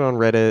posted on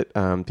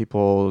Reddit.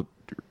 People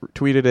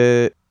tweeted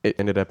it. It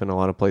ended up in a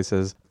lot of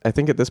places. I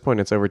think at this point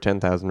it's over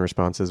 10,000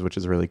 responses, which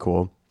is really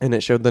cool. And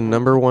it showed the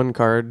number one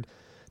card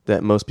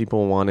that most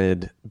people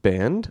wanted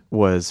banned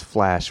was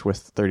Flash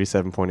with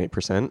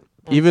 37.8%.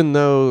 Even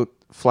though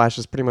Flash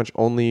is pretty much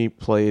only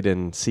played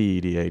in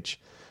CEDH.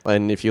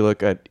 And if you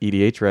look at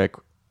EDH rec,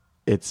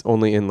 it's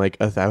only in like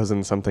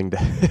 1,000 something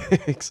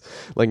decks,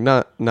 like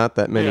not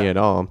that many Yeah. at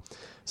all.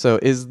 So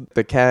is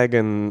the CAG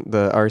and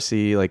the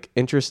RC like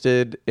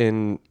interested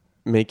in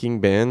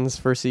making bans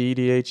for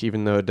CEDH,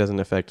 even though it doesn't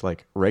affect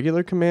like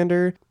regular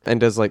Commander? And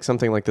does like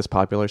something like this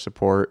popular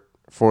support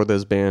for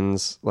those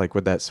bans, like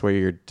would that sway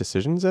your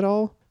decisions at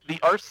all? The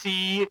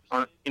RC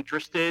aren't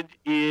interested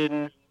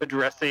in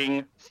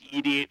addressing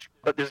CEDH,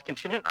 but there's a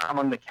contingent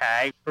among the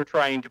CAG for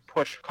trying to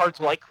push cards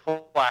like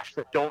Flash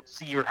that don't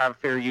see or have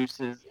fair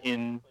uses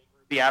in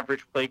the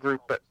average play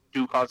group but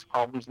do cause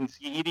problems in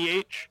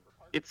CEDH.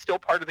 It's still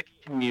part of the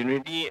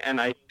community, and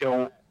I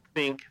don't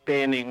think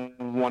banning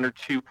 1 or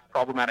 2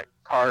 problematic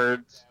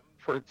cards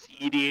for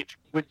CEDH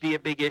would be a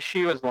big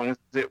issue, as long as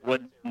it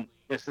wouldn't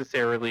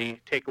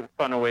necessarily take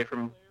fun away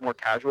from more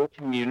casual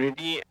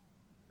community.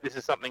 This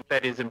is something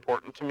that is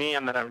important to me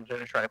and that I'm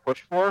going to try to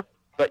push for.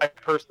 But I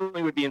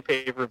personally would be in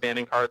favor of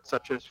banning cards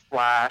such as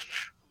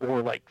Flash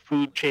or like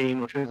Food Chain,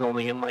 which is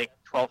only in like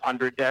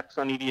 1,200 decks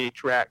on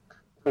EDH Rec,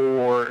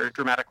 or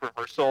Dramatic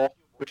Reversal,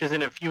 which is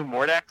in a few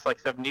more decks, like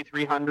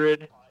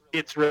 7,300.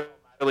 It's really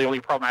only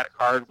a problematic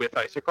card with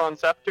Isochron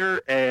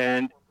Scepter,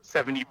 and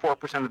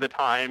 74% of the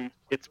time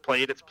it's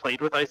played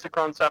with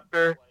Isochron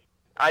Scepter.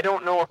 I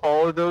don't know if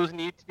all of those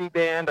need to be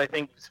banned. I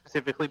think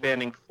specifically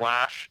banning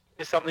Flash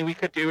is something we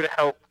could do to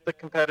help the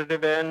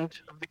competitive end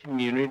of the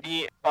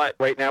community. But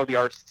right now, the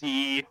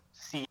RC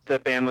sees the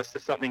ban list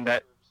as something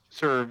that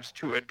serves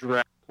to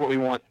address what we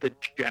want the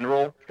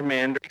general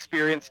commander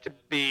experience to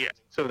be.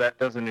 So that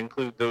doesn't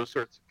include those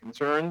sorts of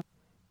concerns.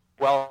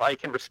 While I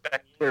can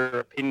respect their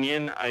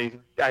opinion, I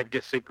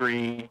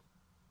disagree.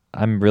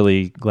 I'm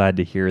really glad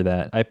to hear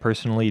that. I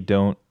personally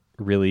don't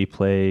really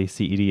play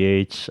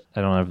CEDH.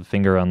 I don't have a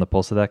finger on the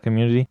pulse of that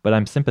community, but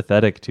I'm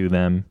sympathetic to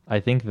them. I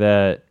think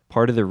that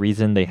part of the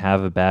reason they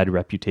have a bad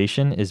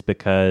reputation is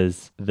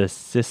because the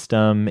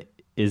system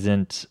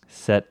isn't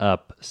set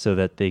up so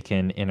that they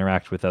can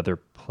interact with other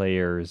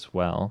players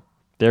well.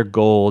 Their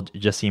goal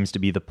just seems to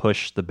be to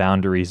push the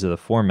boundaries of the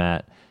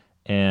format.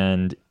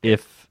 And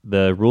if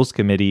the rules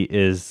committee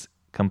is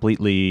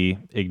completely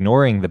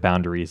ignoring the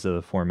boundaries of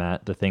the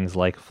format, the things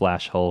like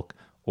Flash Hulk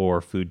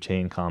or Food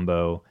Chain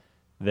Combo,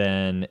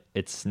 then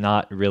it's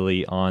not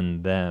really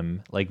on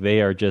them. Like, they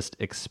are just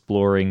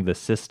exploring the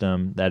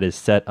system that is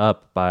set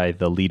up by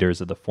the leaders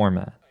of the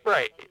format.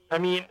 Right. I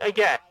mean,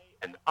 again,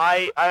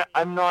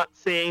 I'm not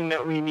saying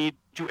that we need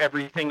to do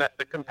everything that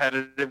the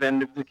competitive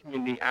end of the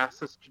community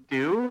asks us to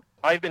do.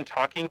 I've been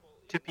talking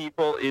to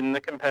people in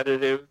the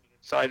competitive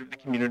side of the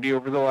community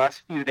over the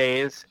last few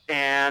days,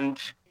 and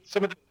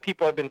some of the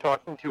people I've been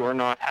talking to are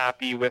not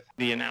happy with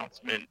the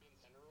announcement.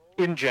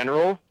 In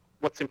general,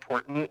 what's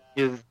important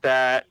is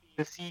that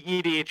the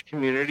CEDH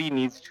community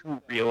needs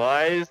to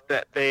realize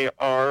that they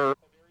are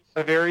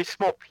a very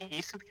small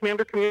piece of the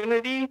Commander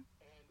community,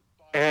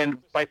 and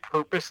by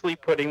purposely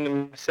putting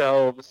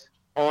themselves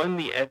on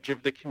the edge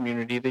of the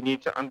community, they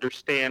need to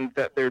understand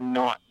that they're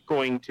not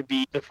going to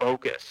be the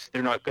focus.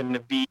 They're not going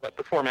to be what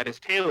the format is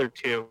tailored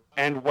to.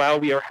 And while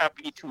we are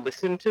happy to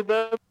listen to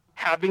them,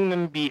 having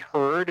them be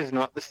heard is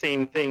not the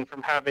same thing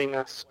from having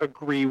us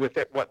agree with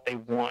it what they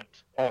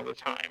want all the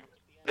time.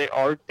 They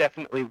are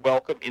definitely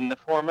welcome in the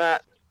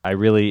format. I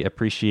really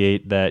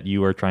appreciate that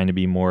you are trying to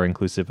be more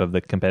inclusive of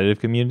the competitive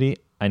community.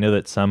 I know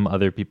that some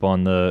other people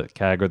on the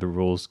CAG or the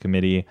rules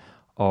committee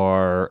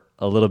are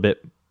a little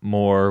bit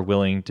more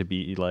willing to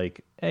be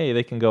like, hey,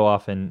 they can go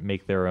off and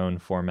make their own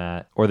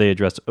format, or they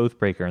address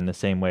Oathbreaker in the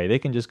same way. They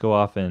can just go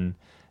off and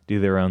do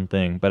their own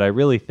thing. But I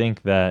really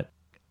think that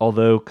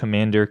although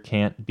Commander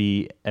can't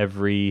be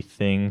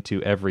everything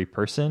to every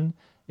person,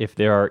 if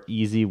there are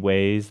easy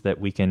ways that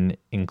we can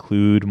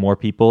include more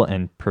people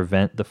and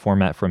prevent the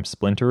format from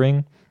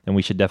splintering, then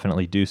we should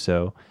definitely do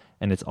so.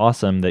 And it's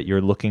awesome that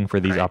you're looking for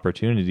these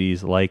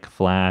opportunities like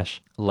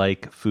Flash,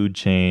 like Food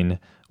Chain,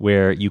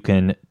 where you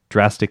can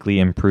drastically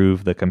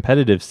improve the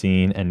competitive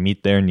scene and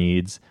meet their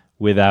needs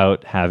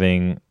without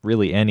having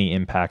really any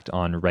impact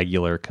on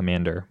regular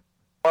Commander.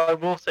 I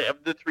will say,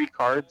 of the three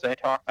cards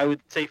I would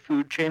say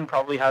Food Chain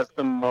probably has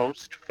the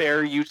most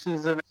fair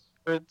uses of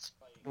cards.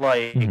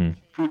 Like,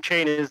 Food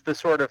Chain is the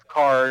sort of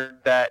card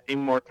that a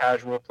more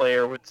casual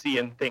player would see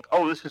and think,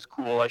 oh, this is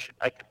cool,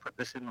 I could put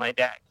this in my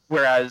deck.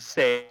 Whereas,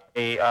 say,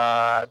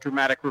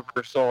 Dramatic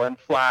Reversal and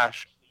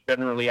Flash,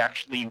 generally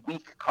actually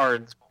weak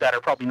cards that are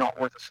probably not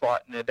worth a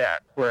slot in a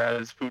deck.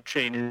 Whereas Food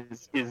Chain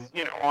is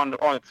on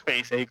its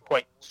face a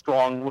quite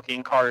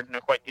strong-looking card and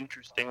a quite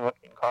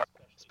interesting-looking card,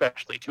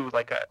 especially to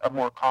like a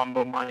more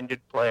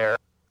combo-minded player.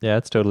 Yeah,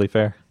 it's totally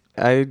fair.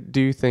 I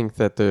do think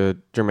that the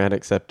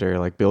Dramatic Scepter,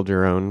 like build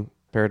your own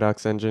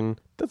Paradox engine,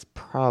 that's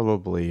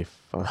probably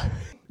fun.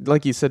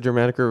 Like you said,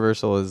 Dramatic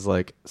Reversal is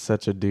like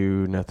such a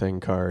do-nothing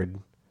card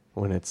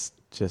when it's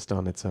just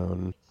on its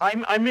own.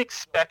 I'm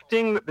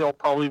expecting that there'll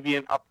probably be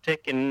an uptick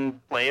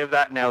in play of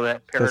that now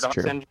that Paradox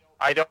Engine.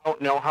 I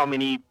don't know how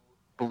many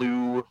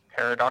blue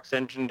Paradox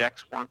Engine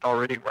decks weren't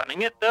already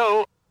running it,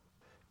 though. I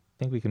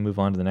think we can move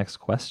on to the next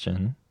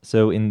question.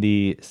 So in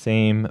the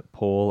same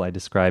poll I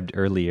described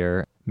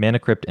earlier, Mana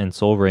Crypt and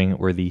Sol Ring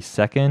were the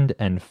second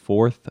and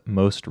fourth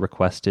most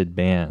requested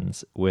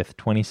bans, with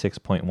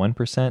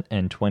 26.1%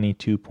 and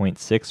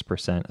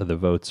 22.6% of the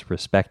votes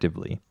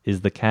respectively.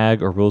 Is the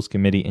CAG or Rules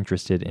Committee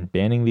interested in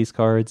banning these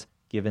cards,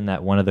 given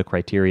that one of the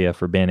criteria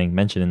for banning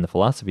mentioned in the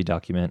philosophy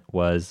document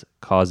was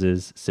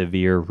causes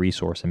severe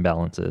resource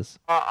imbalances?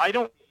 I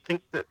don't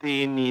think that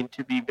they need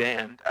to be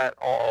banned at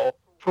all.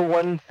 For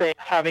one thing,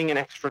 having an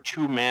extra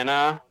 2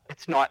 mana,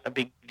 it's not a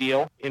big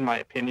deal, in my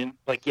opinion.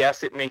 Like,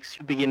 yes, it makes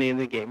the beginning of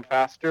the game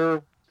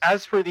faster.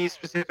 As for these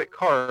specific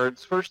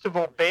cards, first of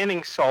all,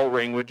 banning Sol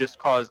Ring would just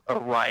cause a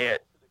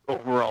riot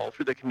overall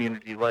for the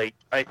community. Like,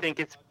 I think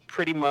it's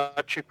pretty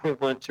much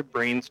equivalent to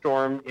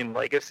Brainstorm in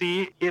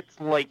Legacy. It's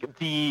like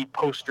the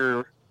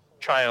poster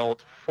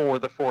child for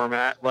the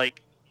format.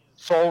 Like,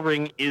 Sol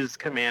Ring is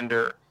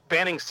Commander.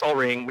 Banning Sol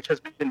Ring, which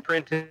has been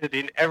printed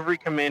in every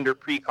Commander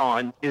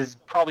precon, is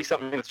probably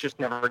something that's just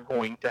never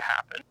going to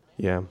happen.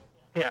 Yeah.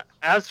 Yeah.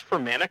 As for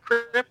Mana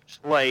Crypt,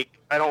 like,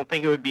 I don't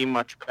think it would be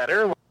much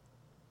better.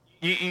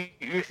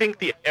 You think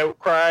the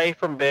outcry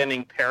from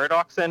banning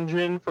Paradox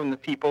Engine from the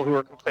people who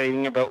are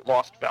complaining about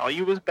lost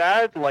value was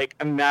bad? Like,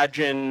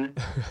 imagine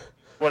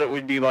what it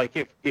would be like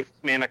if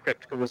Mana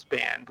Crypt was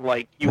banned.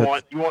 Like you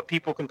That's- want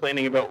people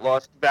complaining about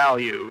lost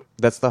value.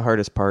 That's the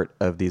hardest part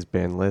of these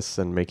ban lists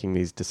and making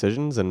these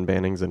decisions and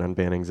bannings and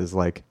unbannings is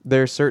like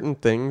there are certain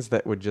things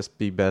that would just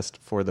be best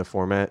for the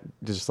format,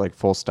 just like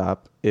full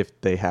stop, if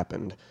they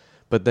happened.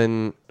 But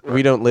then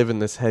we don't live in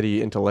this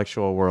heady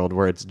intellectual world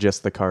where it's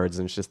just the cards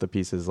and it's just the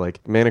pieces. Like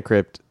Mana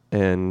Crypt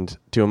and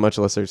to a much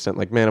lesser extent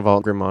like Mana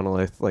Vault, Grim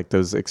Monolith, like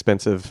those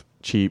expensive,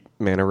 cheap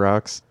mana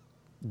rocks,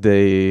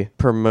 they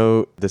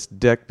promote this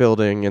deck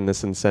building and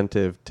this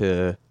incentive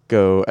to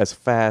go as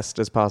fast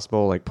as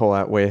possible, like pull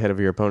out way ahead of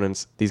your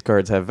opponents. These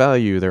cards have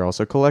value. They're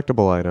also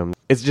collectible items.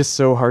 It's just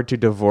so hard to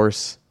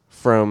divorce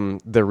from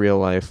the real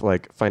life,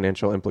 like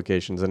financial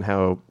implications and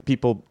how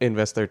people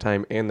invest their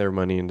time and their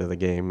money into the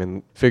game,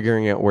 and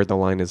figuring out where the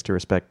line is to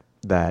respect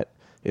that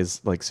is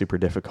like super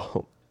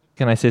difficult.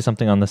 Can I say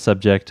something on the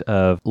subject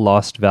of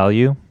lost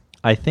value?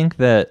 I think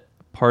that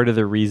part of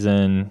the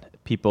reason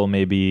people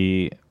may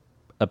be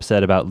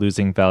upset about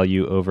losing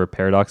value over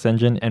Paradox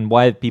Engine and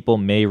why people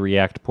may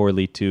react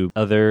poorly to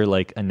other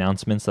like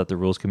announcements that the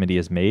rules committee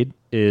has made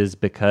is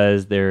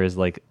because there is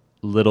like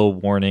little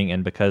warning,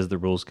 and because the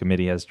rules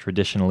committee has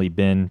traditionally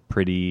been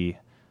pretty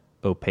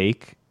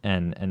opaque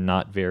and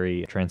not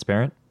very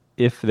transparent.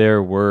 If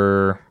there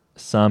were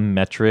some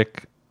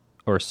metric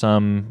or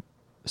some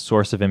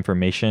source of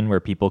information where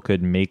people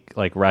could make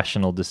like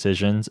rational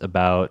decisions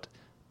about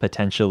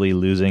potentially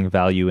losing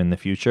value in the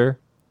future,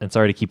 and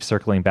sorry to keep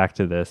circling back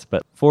to this,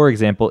 but for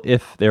example,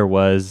 if there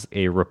was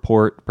a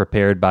report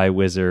prepared by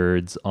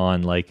Wizards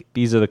on like,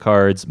 these are the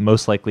cards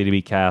most likely to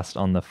be cast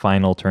on the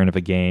final turn of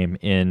a game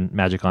in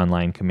Magic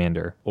Online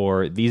Commander,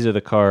 or these are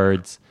the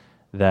cards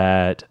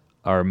that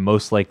are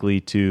most likely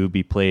to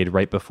be played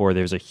right before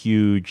there's a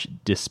huge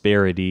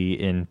disparity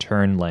in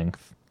turn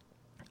length.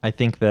 I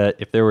think that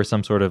if there were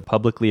some sort of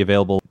publicly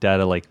available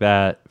data like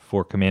that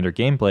for Commander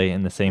gameplay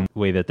in the same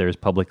way that there's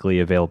publicly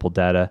available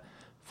data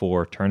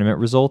for tournament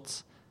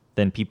results,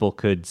 then people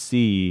could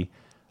see,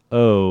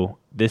 oh,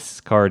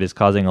 this card is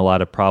causing a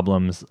lot of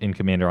problems in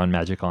Commander on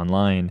Magic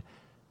Online.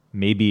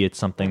 Maybe it's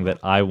something that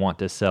I want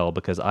to sell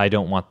because I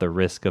don't want the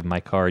risk of my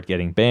card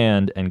getting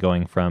banned and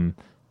going from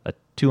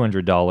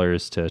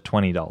 $200 to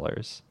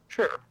 $20.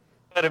 Sure.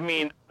 But I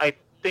mean, I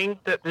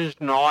think that there's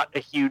not a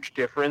huge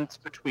difference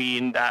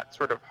between that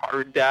sort of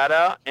hard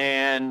data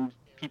and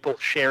people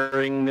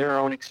sharing their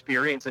own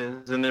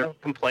experiences, and they're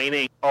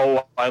complaining,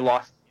 oh, I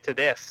lost to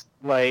this.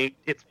 Like,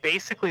 it's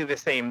basically the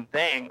same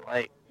thing.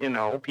 Like, you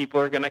know,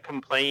 people are going to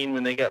complain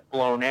when they get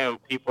blown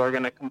out. People are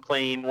going to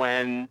complain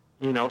when,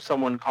 you know,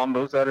 someone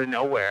combos out of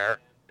nowhere.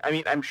 I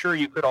mean, I'm sure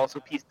you could also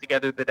piece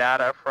together the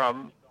data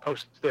from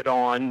posted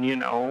on, you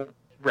know,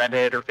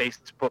 Reddit or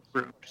Facebook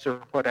groups or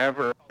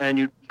whatever, and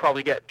you'd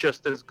probably get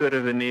just as good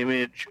of an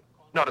image.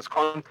 Not as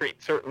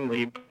concrete,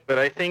 certainly, but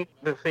I think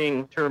the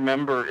thing to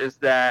remember is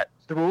that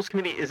the Rules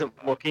Committee isn't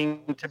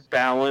looking to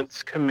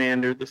balance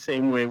Commander the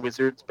same way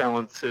Wizards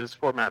balances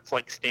formats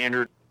like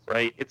Standard,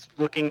 right? It's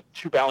looking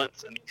to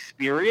balance an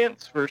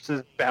experience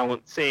versus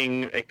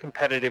balancing a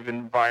competitive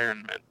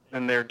environment,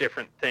 and they're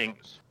different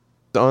things.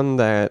 On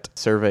that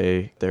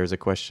survey, there's a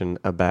question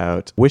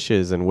about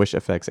wishes and wish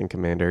effects in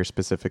Commander,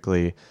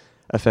 specifically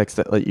effects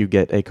that let you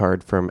get a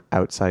card from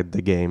outside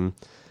the game.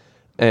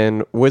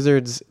 And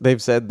Wizards,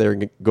 they've said they're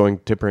going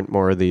to print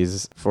more of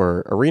these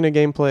for arena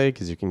gameplay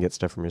because you can get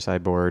stuff from your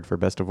sideboard for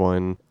best of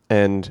one.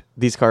 And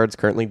these cards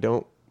currently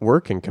don't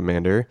work in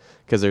Commander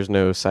because there's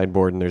no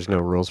sideboard and there's no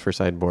rules for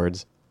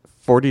sideboards.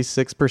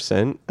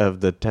 46%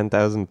 of the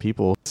 10,000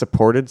 people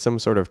supported some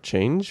sort of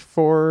change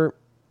for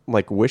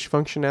like wish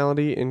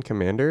functionality in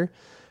Commander.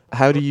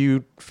 How do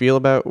you feel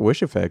about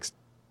wish effects?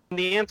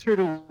 The answer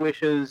to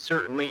wishes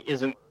certainly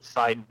isn't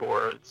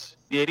sideboards.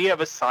 The idea of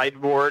a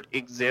sideboard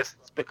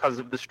exists because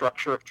of the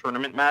structure of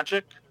tournament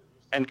Magic,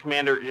 and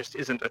Commander just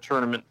isn't a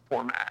tournament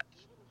format.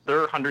 There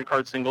are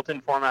 100-card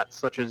singleton formats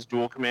such as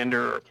Dual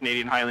Commander or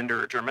Canadian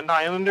Highlander or German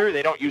Highlander.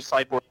 They don't use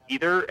sideboard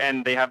either,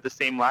 and they have the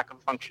same lack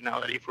of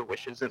functionality for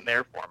wishes in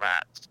their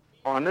formats.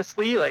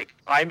 Honestly, like,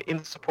 I'm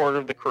in support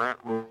of the current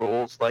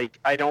rules. Like,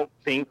 I don't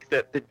think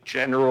that the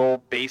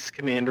general base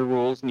Commander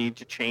rules need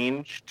to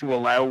change to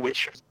allow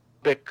wishes,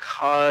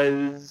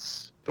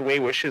 because the way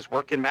wishes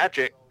work in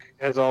Magic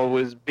has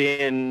always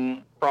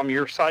been from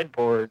your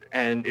sideboard,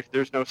 and if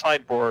there's no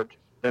sideboard,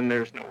 then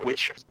there's no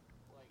wishes.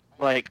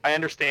 Like, I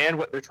understand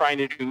what they're trying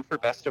to do for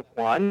best of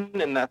one,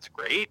 and that's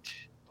great.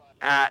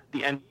 At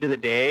the end of the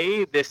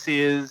day, this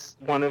is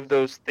one of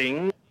those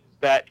things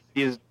that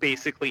is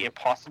basically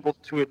impossible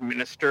to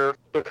administer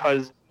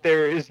because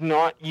there is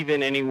not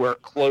even anywhere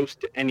close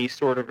to any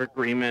sort of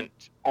agreement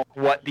on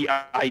what the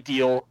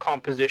ideal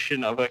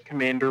composition of a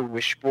Commander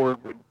wish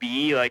board would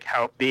be. Like,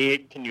 how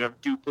big? Can you have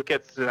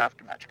duplicates? Does it have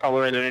to match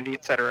color identity,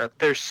 etc.?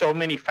 There's so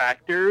many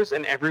factors,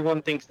 and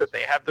everyone thinks that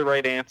they have the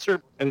right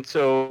answer. And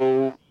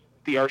so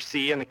the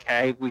RC and the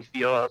CAG, we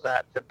feel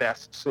that the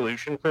best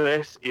solution for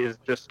this is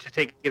just to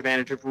take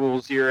advantage of Rule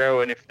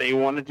Zero. And if they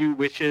want to do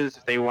wishes,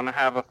 if they want to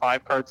have a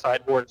 5-card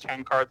sideboard,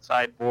 10-card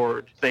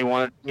sideboard, if they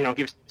want to,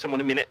 give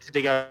someone a minute to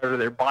dig out of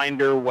their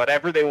binder,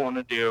 whatever they want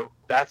to do,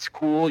 that's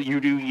cool. You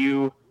do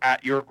you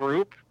at your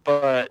group.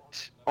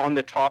 But on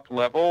the top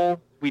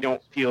level, we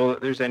don't feel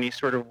that there's any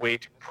sort of way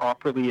to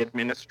properly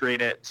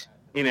administrate it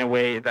in a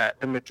way that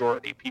the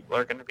majority of people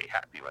are going to be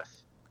happy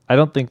with. I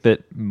don't think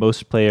that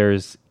most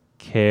players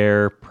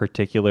care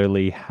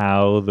particularly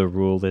how the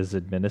rule is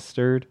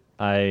administered.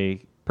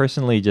 I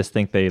personally just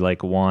think they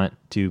want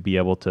to be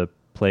able to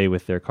play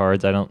with their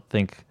cards. I don't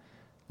think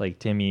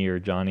Timmy or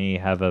Johnny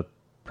have a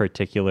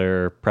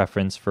particular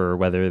preference for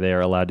whether they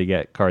are allowed to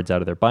get cards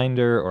out of their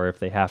binder or if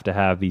they have to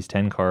have these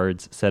 10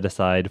 cards set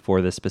aside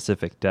for the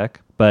specific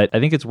deck. But I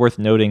think it's worth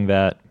noting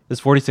that this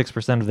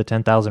 46% of the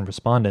 10,000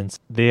 respondents,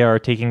 they are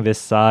taking this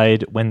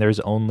side when there's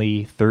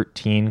only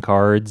 13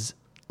 cards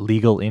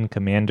legal in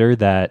Commander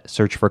that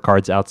search for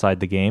cards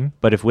outside the game.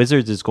 But if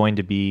Wizards is going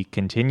to be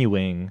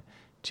continuing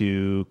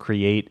to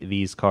create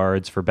these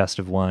cards for best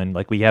of one,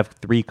 we have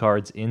 3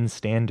 cards in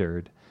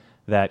Standard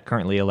that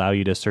currently allow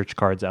you to search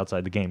cards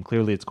outside the game.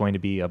 Clearly, it's going to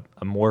be a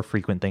more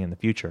frequent thing in the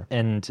future.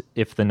 And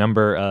if the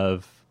number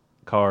of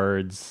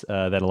cards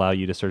that allow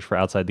you to search for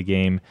outside the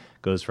game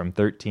goes from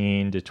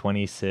 13 to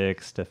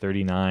 26 to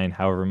 39,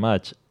 however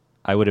much,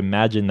 I would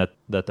imagine that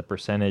the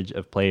percentage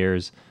of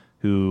players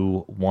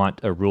who want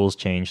a rules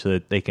change so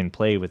that they can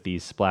play with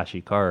these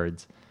splashy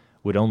cards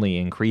would only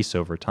increase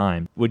over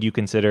time. Would you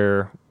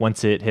consider,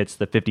 once it hits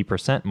the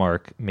 50%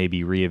 mark,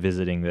 maybe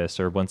revisiting this,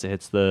 or once it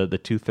hits the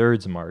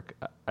 2/3 mark?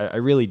 I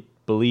really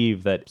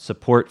believe that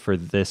support for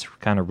this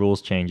kind of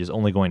rules change is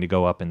only going to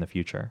go up in the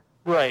future.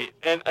 Right.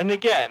 And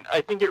again,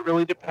 I think it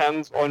really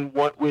depends on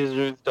what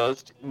Wizards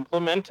does to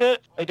implement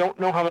it. I don't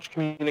know how much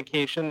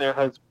communication there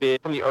has been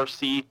from the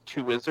RC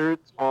to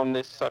Wizards on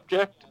this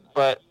subject.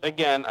 But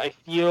again, I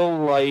feel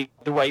like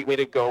the right way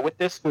to go with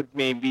this would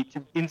maybe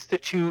to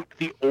institute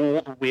the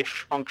old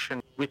wish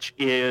function, which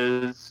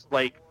is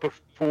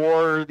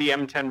before the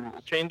M10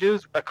 rule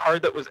changes, a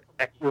card that was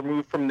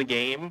removed from the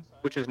game,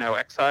 which is now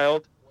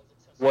exiled,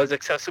 was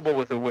accessible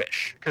with a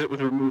wish because it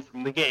was removed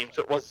from the game,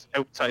 so it was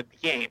outside the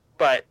game.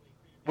 But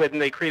when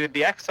they created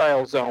the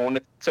exile zone,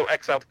 so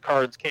exiled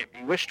cards can't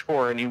be wished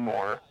for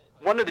anymore,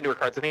 one of the newer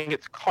cards, I think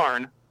it's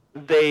Karn,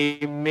 they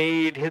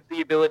made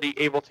the ability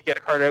able to get a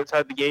card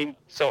outside the game.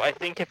 So I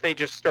think if they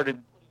just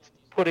started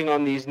putting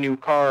on these new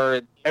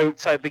cards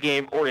outside the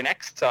game or in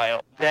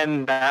exile,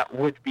 then that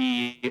would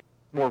be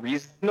more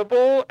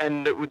reasonable,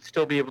 and it would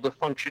still be able to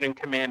function in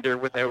Commander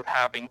without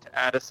having to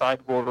add a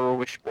sideboard or a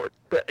wish board.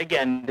 But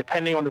again,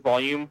 depending on the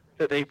volume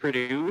that they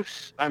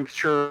produce, I'm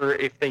sure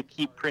if they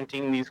keep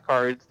printing these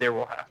cards, there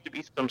will have to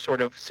be some sort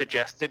of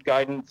suggested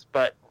guidance.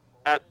 But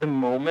at the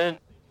moment,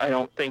 I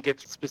don't think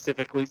it's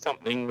specifically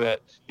something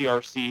that the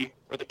RC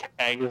or the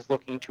CAG is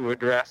looking to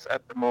address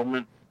at the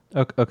moment.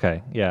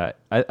 Okay, yeah.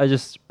 I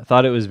just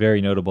thought it was very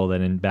notable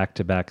that in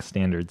back-to-back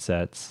Standard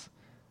sets,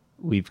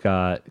 we've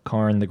got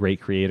Karn, the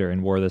Great Creator,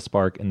 and War of the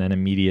Spark, and then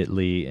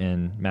immediately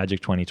in Magic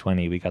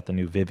 2020, we got the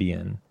new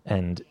Vivian.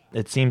 And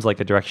it seems like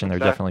a direction they're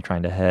definitely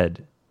trying to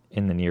head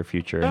in the near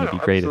future, and it'd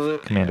be great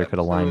if Commander could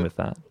align with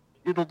that.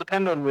 It'll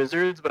depend on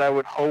Wizards, but I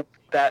would hope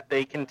that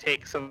they can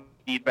take some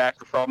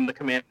feedback from the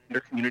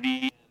Commander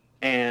community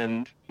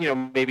and,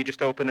 maybe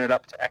just open it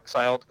up to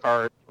exiled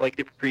cards like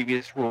the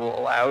previous rule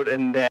allowed,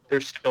 and that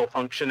there's still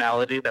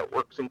functionality that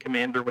works in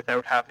Commander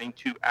without having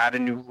to add a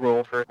new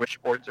rule for wish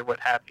boards or what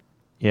have you.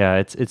 Yeah,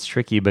 it's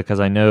tricky because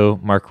I know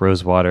Mark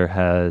Rosewater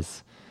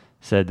has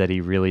said that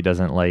he really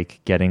doesn't like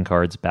getting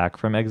cards back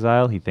from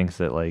exile. He thinks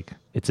that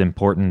it's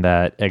important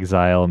that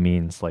exile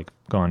means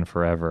gone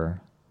forever.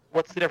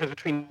 What's the difference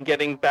between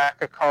getting back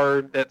a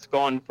card that's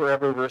gone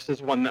forever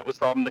versus one that was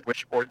on the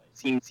wish board? It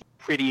seems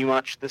pretty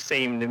much the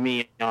same to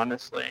me,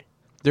 honestly.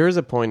 There is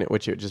a point at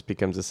which it just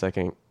becomes a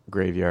second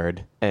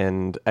graveyard,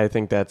 and I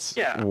think that's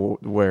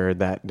where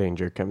that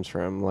danger comes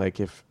from.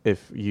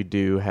 If you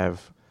do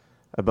have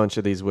a bunch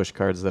of these wish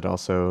cards that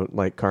also,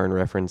 Karn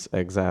reference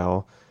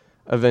exile,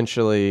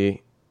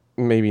 eventually,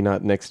 maybe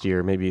not next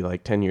year, maybe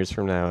 10 years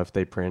from now, if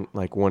they print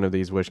one of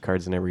these wish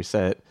cards in every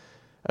set,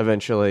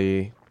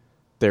 eventually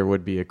there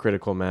would be a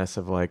critical mass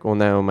of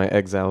now my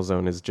exile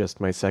zone is just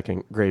my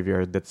second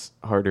graveyard that's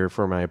harder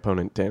for my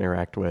opponent to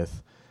interact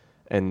with.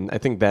 And I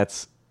think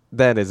that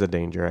is a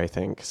danger, I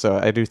think. So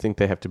I do think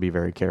they have to be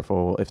very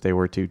careful if they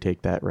were to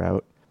take that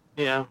route.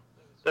 Yeah,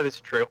 that is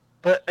true.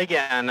 But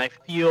again, I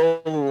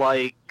feel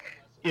like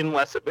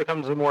unless it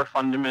becomes a more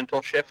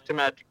fundamental shift to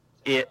Magic,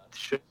 it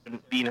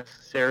shouldn't be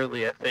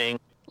necessarily a thing.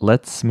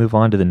 Let's move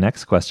on to the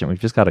next question. We've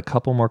just got a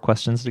couple more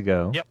questions to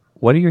go. Yep.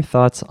 What are your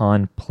thoughts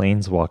on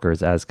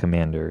Planeswalkers as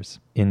commanders?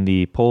 In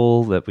the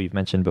poll that we've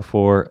mentioned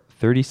before,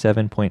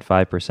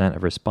 37.5%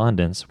 of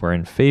respondents were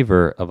in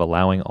favor of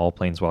allowing all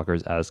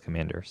Planeswalkers as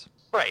commanders.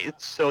 Right,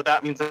 so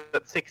that means that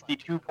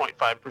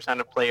 62.5%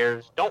 of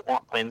players don't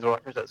want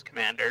Planeswalkers as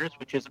commanders,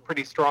 which is a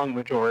pretty strong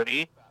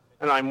majority,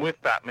 and I'm with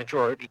that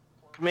majority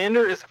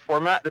Commander is a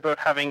format about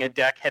having a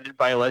deck headed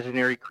by a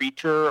legendary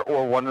creature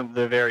or one of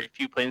the very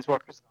few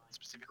planeswalkers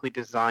specifically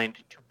designed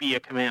to be a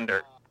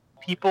commander.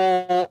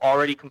 People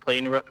already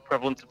complain about the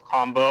prevalence of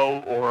combo,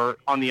 or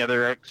on the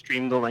other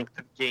extreme, the length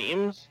of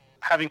games.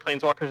 Having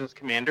planeswalkers as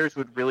commanders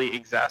would really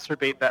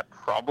exacerbate that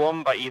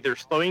problem by either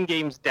slowing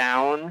games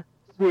down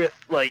with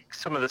like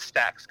some of the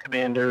stacks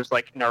commanders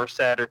like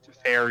Narset or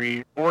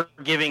Teferi, or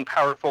giving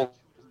powerful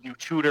new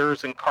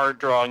tutors and card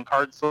draw and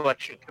card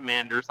selection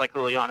commanders like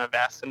Liliana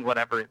Vess and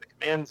whatever in the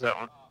command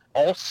zone.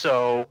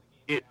 Also,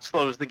 it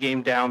slows the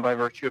game down by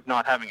virtue of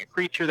not having a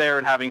creature there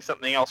and having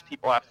something else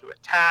people have to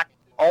attack.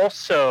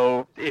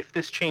 Also, if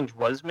this change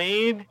was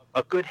made,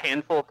 a good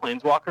handful of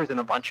planeswalkers and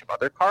a bunch of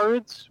other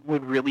cards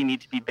would really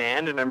need to be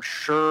banned, and I'm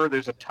sure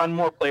there's a ton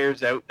more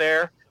players out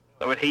there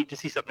that would hate to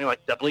see something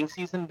like Doubling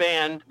Season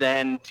banned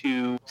than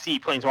to see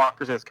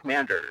planeswalkers as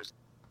commanders.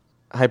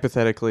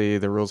 Hypothetically,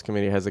 the rules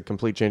committee has a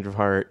complete change of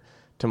heart.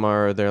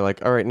 Tomorrow they're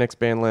like, all right, next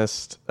ban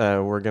list,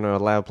 we're going to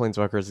allow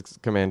planeswalkers as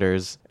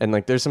commanders. And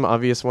like there's some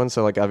obvious ones.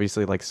 So like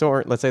obviously like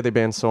Sorin, let's say they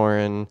ban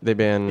Sorin, they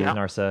ban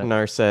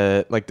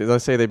Narset. Like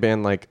let's say they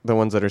ban like the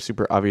ones that are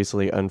super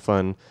obviously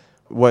unfun.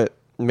 What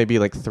maybe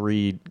like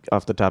 3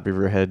 off the top of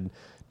your head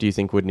do you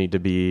think would need to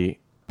be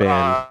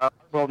banned?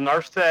 Well,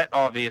 Narset,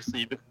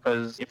 obviously,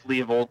 because if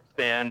Leovold's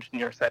banned,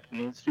 Narset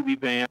needs to be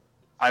banned.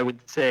 I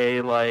would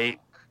say like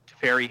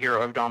Teferi,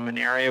 Hero of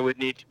Dominaria would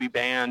need to be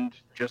banned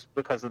just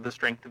because of the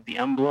strength of the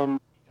emblem.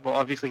 Well,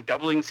 obviously,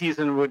 Doubling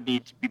Season would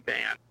need to be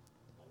banned.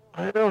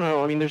 I don't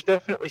know. I mean, there's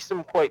definitely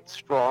some quite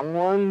strong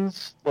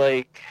ones.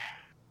 Like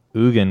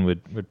Ugin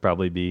would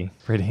probably be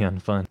pretty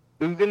unfun.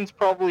 Ugin's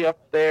probably up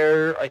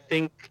there. I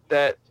think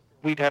that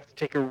we'd have to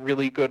take a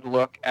really good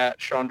look at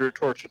Chandra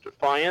Torch of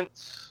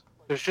Defiance.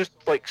 There's just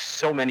like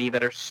so many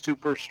that are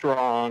super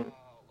strong,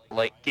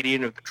 like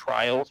Gideon of the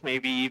Trials,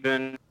 maybe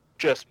even,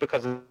 just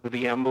because of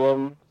the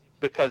emblem.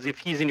 Because if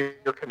he's in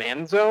your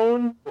command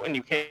zone and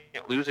you can't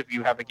lose if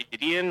you have a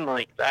Gideon,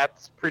 like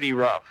that's pretty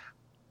rough.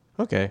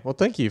 Okay, well,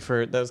 thank you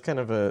for that. Was kind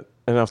of an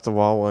off the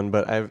wall one,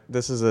 but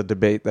this is a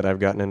debate that I've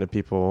gotten into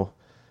people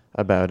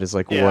about. Is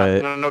like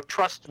what? No,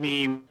 trust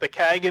me. The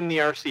CAG and the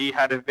RC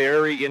had a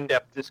very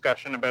in-depth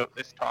discussion about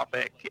this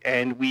topic,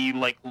 and we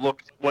like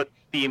looked what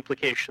the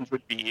implications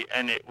would be,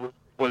 and it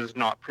was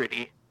not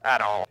pretty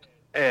at all.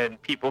 And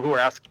people who are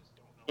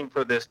asking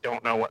for this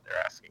don't know what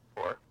they're asking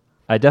for.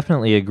 I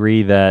definitely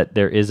agree that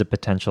there is a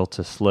potential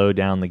to slow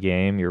down the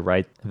game. You're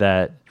right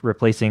that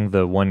replacing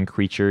the one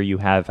creature you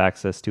have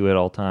access to at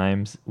all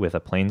times with a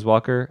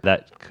planeswalker,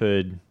 that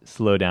could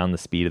slow down the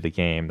speed of the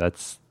game.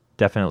 That's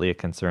definitely a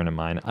concern of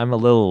mine. I'm a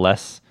little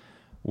less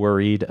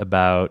worried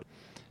about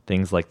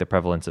things like the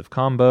prevalence of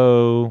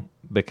combo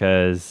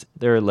because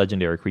there are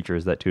legendary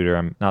creatures that tutor.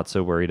 I'm not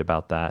so worried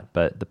about that,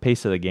 but the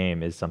pace of the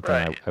game is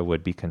something I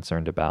would be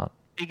concerned about.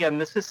 Again,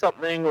 this is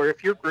something where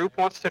if your group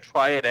wants to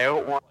try it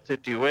out, wants to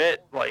do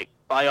it, like,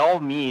 by all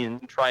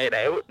means, try it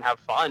out and have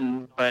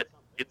fun, but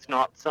it's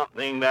not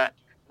something that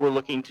we're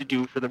looking to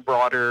do for the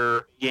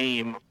broader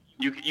game.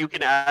 You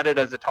can add it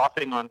as a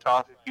topping on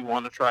top if you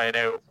want to try it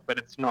out, but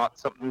it's not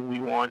something we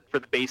want for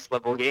the base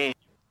level game.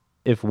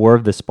 If War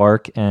of the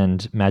Spark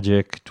and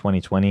Magic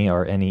 2020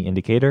 are any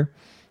indicator,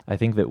 I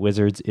think that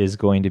Wizards is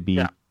going to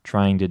be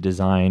trying to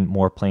design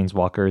more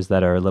planeswalkers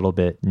that are a little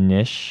bit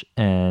niche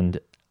and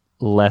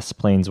less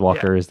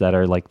planeswalkers that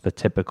are like the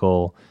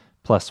typical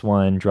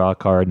 +1 draw a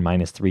card,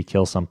 -3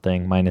 kill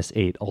something,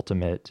 -8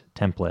 ultimate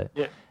template.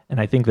 Yeah.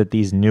 And I think that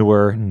these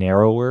newer,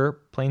 narrower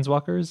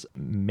planeswalkers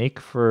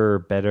make for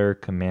better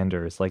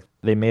commanders. Like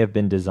they may have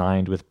been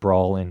designed with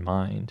Brawl in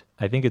mind.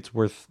 I think it's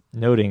worth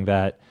noting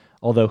that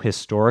although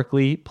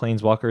historically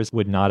planeswalkers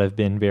would not have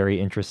been very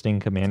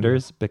interesting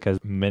commanders because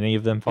many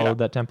of them followed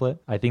that template,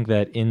 I think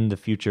that in the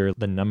future,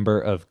 the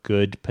number of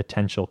good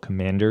potential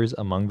commanders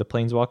among the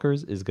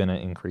planeswalkers is going to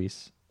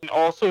increase. And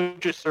also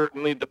just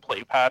certainly the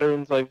play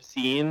patterns I've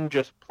seen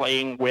just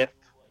playing with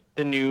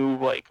the new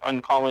like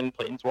uncommon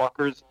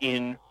planeswalkers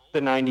in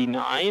the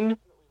 99,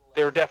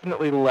 they're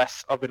definitely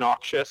less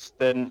obnoxious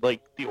than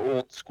like the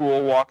old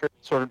school walkers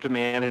sort of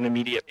demand an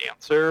immediate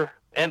answer.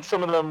 And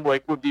some of them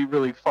like would be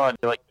really fun,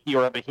 like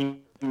Hero Behemoth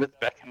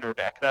Beckoner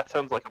deck. That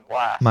sounds like a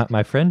blast.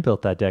 My friend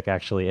built that deck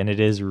actually, and it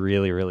is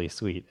really, really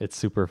sweet. It's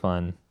super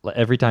fun.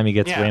 Every time he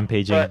gets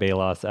Rampaging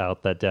Balos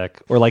out, that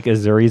deck, or like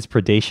Azuri's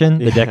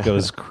Predation, the deck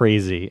goes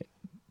crazy.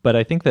 But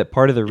I think that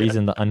part of the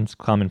reason the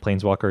uncommon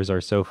planeswalkers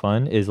are so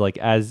fun is like,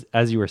 as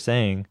you were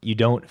saying, you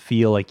don't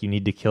feel like you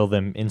need to kill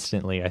them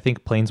instantly. I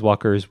think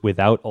planeswalkers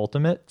without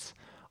ultimates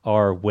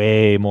are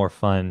way more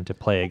fun to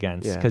play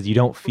against because you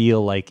don't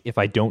feel like if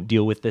I don't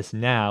deal with this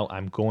now,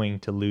 I'm going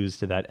to lose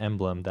to that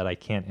emblem that I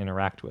can't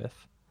interact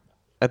with.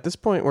 At this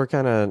point, we're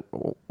kind of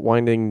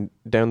winding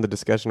down the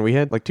discussion. We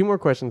had like 2 more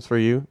questions for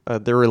you.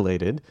 They're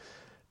related.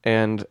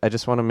 And I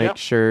just want to make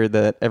sure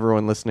that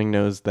everyone listening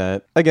knows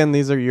that, again,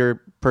 these are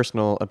your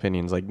personal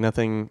opinions. Like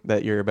nothing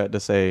that you're about to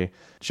say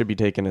should be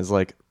taken as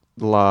like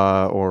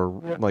law or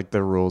like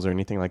the rules or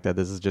anything like that.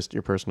 This is just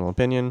your personal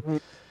opinion.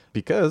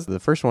 Because the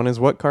first one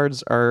is, what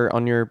cards are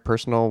on your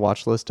personal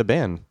watch list to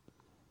ban?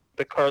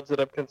 the cards that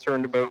I'm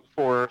concerned about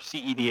for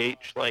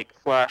CEDH, like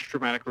Flash,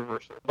 Dramatic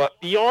Reversal. But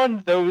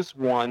beyond those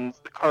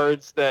ones, the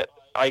cards that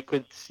I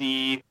could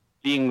see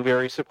being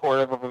very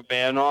supportive of a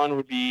ban on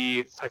would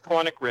be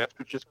Cyclonic Rift,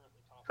 which is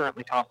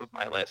currently top of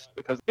my list,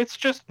 because it's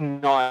just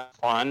not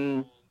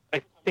fun.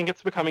 I think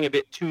it's becoming a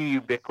bit too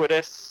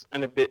ubiquitous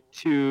and a bit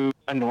too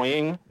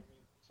annoying.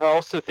 I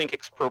also think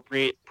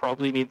Expropriate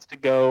probably needs to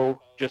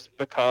go, just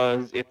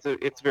because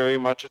it's very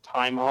much a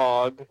time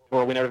hog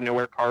or win out of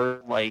nowhere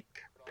card like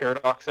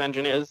Paradox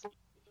Engine is.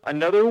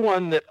 Another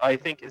one that I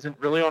think isn't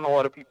really on a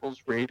lot of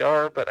people's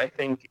radar, but I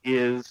think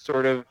is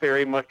sort of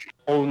very much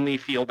only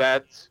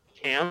Feel-Bad's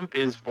camp,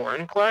 is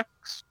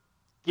Vorinclex.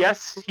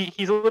 Yes,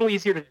 he's a little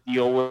easier to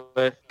deal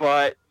with,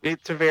 but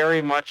it's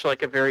very much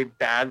like a very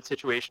bad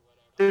situation.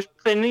 There's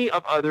plenty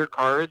of other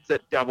cards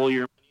that double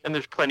your, and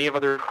there's plenty of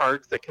other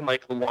cards that can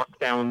like lock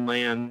down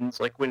lands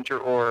like Winter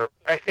Orb.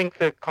 I think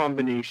the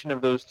combination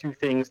of those two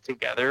things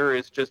together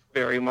is just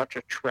very much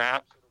a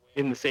trap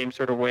in the same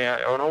sort of way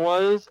Iona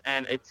was,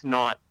 and it's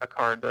not a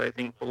card that I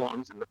think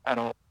belongs in the at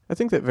all. I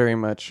think that very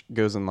much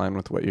goes in line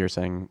with what you were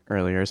saying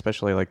earlier,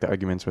 especially like the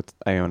arguments with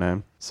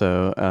Iona.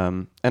 So,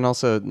 and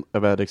also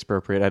about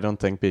Expropriate, I don't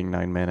think being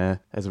 9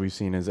 mana, as we've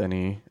seen, is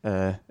any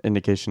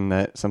indication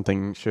that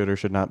something should or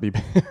should not be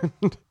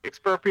banned.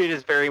 Expropriate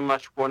is very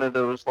much one of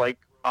those like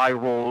eye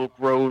roll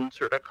groan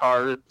sort of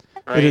cards.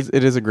 Right?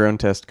 It is a groan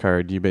test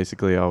card. You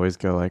basically always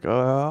go like,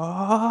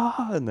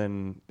 oh, and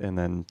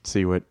then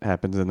see what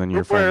happens, and then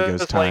your friend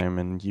goes time,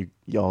 and you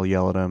all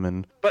yell at him.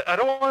 And but I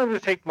don't want him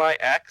to take my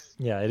X.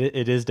 Yeah,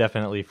 it is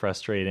definitely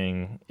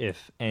frustrating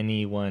if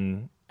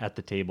anyone at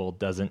the table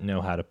doesn't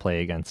know how to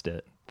play against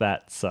it.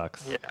 That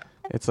sucks. Yeah.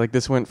 It's like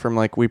this went from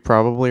like we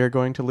probably are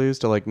going to lose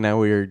to like now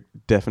we are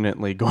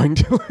definitely going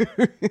to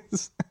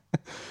lose.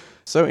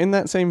 So in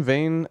that same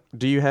vein,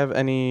 do you have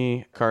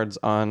any cards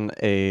on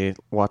a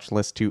watch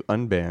list to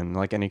unban?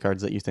 Like any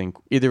cards that you think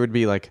either would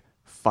be like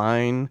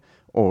fine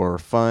or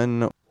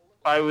fun?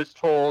 I was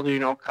told,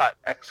 cut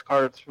X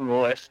cards from the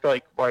list.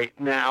 Like right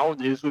now,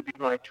 these would be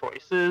my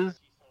choices.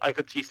 I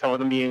could see some of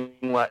them being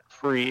let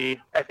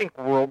free. I think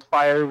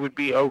Worldfire would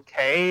be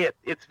okay.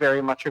 It's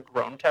very much a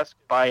groan test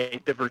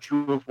by the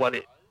virtue of what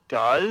it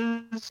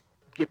does.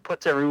 It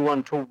puts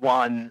everyone to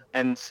 1,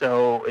 and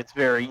so it's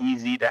very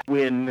easy to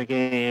win the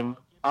game.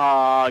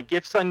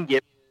 Gifts on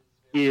Gift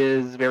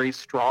is very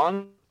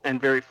strong and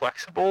very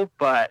flexible,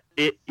 but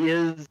it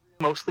is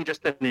mostly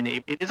just an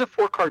enable. It is a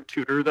 4-card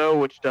tutor, though,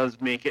 which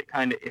does make it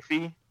kind of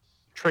iffy.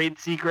 Trade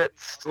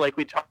Secrets, like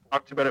we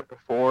talked about it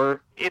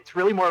before, it's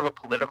really more of a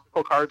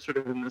political card, sort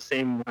of in the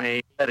same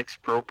way that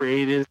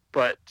Expropriate is,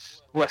 but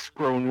less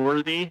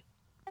groan-worthy.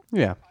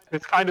 Yeah.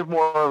 It's kind of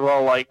more of a,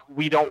 like,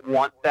 we don't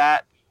want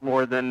that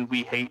more than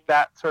we hate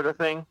that sort of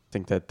thing. I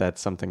think that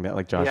that's something that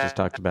like Josh has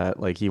talked about.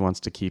 Like he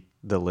wants to keep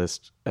the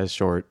list as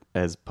short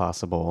as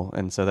possible,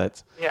 and so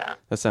that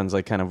sounds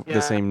like kind of the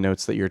same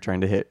notes that you're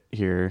trying to hit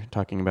here,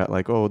 talking about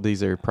like, oh,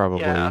 these are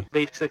probably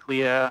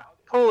basically a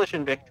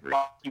Coalition Victory.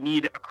 You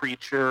need a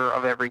creature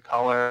of every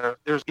color.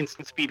 There's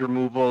instant speed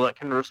removal that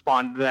can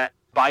respond to that.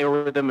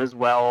 Biorhythm as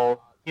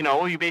well.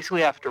 You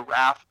basically have to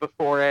Wrath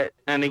before it,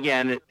 and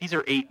again, these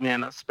are 8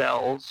 mana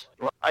spells.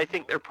 I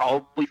think they're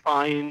probably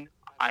fine.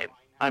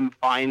 I'm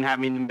fine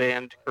having them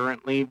banned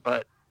currently,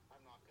 but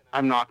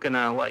I'm not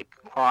gonna like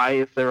cry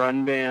if they're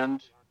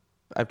unbanned.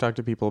 I've talked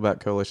to people about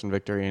Coalition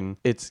Victory, and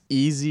it's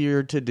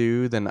easier to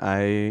do than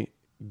I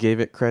gave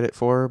it credit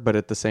for, but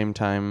at the same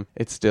time,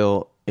 it's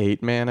still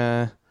 8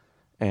 mana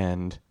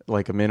and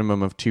like a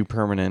minimum of 2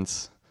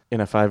 permanents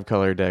in a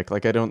 5-color deck.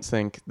 Like I don't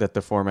think that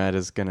the format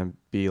is gonna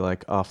be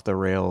like off the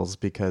rails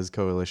because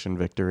Coalition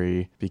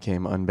Victory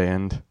became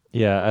unbanned.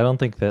 Yeah, I don't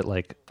think that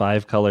like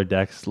 5-color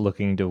decks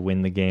looking to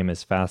win the game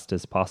as fast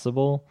as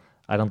possible.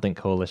 I don't think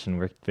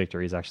Coalition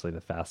Victory is actually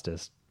the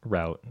fastest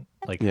route.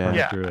 Like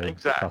Druid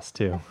exactly. cost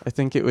 2. I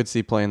think it would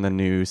see play in the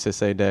new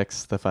Sisay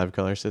decks, the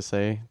 5-color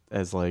Sisay,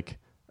 as like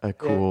a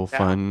cool,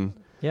 fun.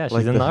 Yeah, she's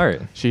like in the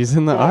art. She's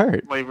in the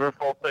art.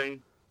 Flavorful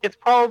thing. It's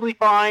probably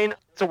fine.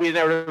 It's a win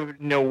out of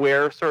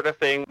nowhere sort of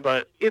thing,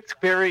 but it's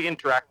very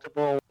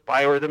interactable.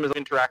 Biorhythm is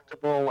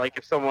interactable. Like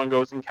if someone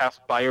goes and casts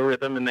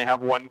Biorhythm and they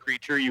have 1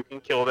 creature, you can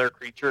kill their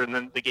creature and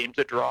then the game's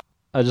a draw.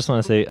 I just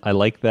want to say I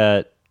like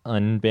that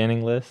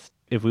unbanning list.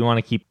 If we want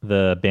to keep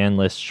the ban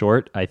list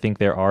short, I think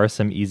there are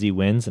some easy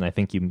wins, and I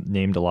think you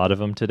named a lot of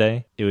them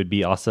today. It would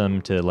be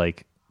awesome to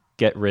like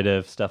get rid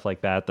of stuff like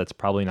that that's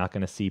probably not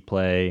going to see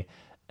play,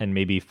 and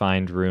maybe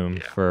find room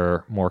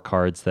for more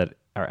cards that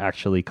are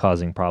actually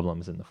causing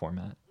problems in the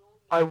format.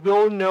 I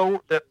will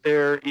note that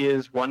there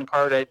is one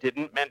card I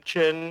didn't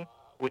mention,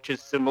 which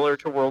is similar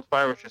to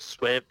Worldfire, which is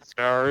Sway of the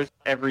Stars.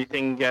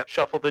 Everything gets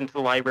shuffled into the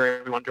library,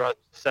 everyone draws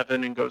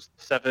 7 and goes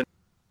to 7.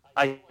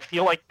 I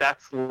feel like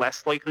that's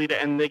less likely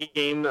to end the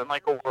game than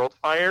like a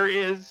Worldfire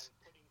is,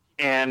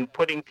 and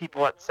putting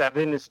people at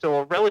 7 is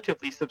still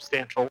relatively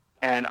substantial,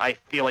 and I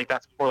feel like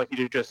that's more likely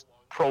to just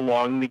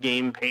prolong the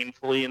game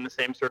painfully in the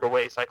same sort of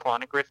way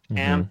Cyclonic Rift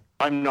can.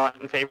 I'm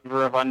not in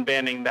favor of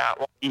unbanning that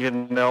one,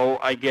 even though,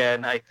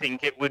 again, I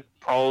think it would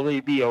probably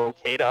be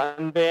okay to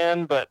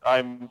unban, but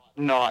I'm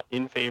not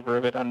in favor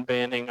of it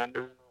unbanning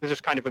under. It's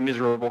just kind of a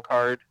miserable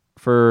card.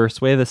 For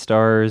Sway of the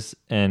Stars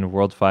and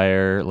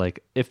Worldfire,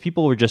 like if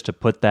people were just to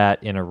put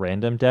that in a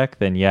random deck,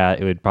 then yeah,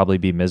 it would probably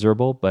be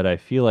miserable. But I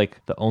feel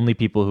like the only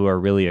people who are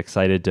really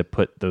excited to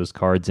put those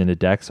cards into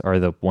decks are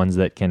the ones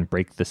that can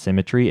break the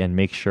symmetry and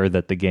make sure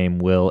that the game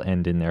will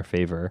end in their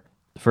favor.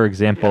 For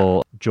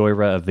example,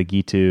 Joyra of the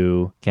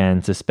Gitu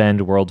can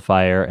suspend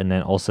Worldfire and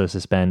then also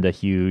suspend a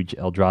huge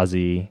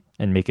Eldrazi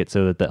and make it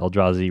so that the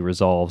Eldrazi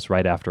resolves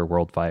right after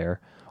Worldfire.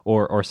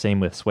 Or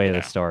same with Sway of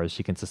the Stars.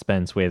 She can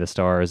suspend Sway of the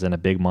Stars and a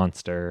big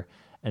monster.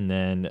 And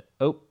then,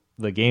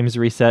 the game's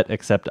reset,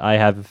 except I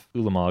have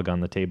Ulamog on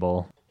the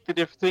table. The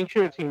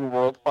distinction between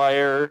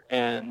Worldfire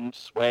and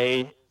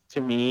Sway,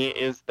 to me,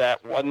 is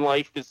that one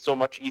life is so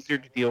much easier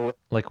to deal with.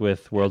 Like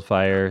with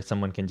Worldfire,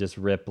 someone can just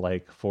rip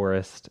like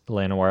Forest,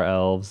 Llanowar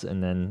Elves,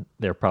 and then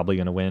they're probably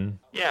going to win.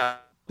 Yeah.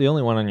 The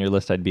only one on your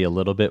list I'd be a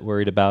little bit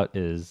worried about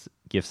is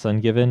Gifts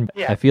Ungiven.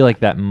 Yeah. I feel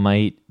like that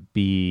might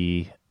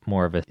be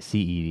more of a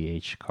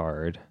CEDH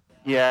card.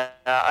 Yeah,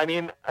 I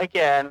mean,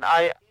 again,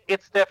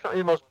 it's definitely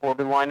the most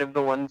borderline of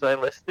the ones I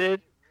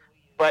listed,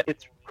 but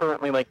it's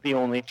currently like the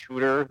only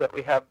tutor that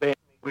we have banned,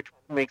 which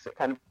makes it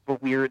kind of a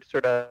weird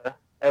sort of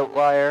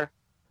outlier.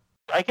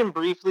 I can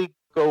briefly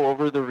go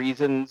over the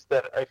reasons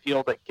that I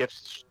feel that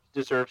Gifts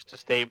deserves to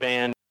stay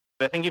banned.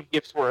 I think if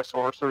Gifts were a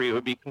sorcery, it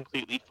would be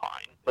completely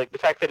fine. Like the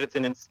fact that it's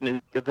an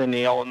instant, the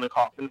nail in the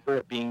coffin for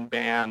it being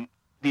banned,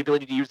 the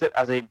ability to use it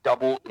as a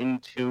double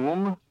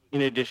entomb,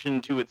 in addition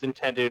to its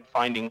intended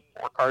finding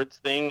 4 cards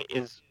thing,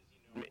 is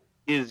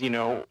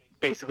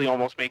basically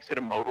almost makes it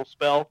a modal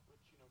spell,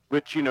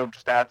 which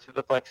just adds to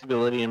the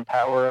flexibility and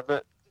power of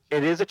it.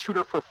 It is a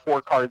tutor for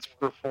 4 cards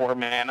for 4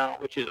 mana,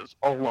 which is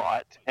a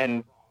lot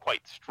and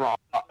quite strong.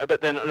 But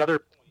then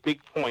another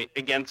big point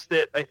against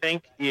it, I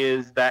think,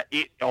 is that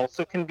it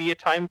also can be a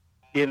time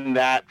in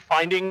that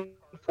finding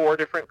 4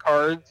 different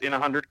cards in a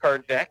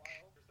 100-card deck,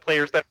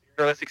 players that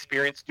are less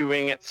experienced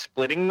doing it,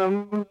 splitting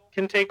them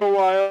can take a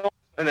while.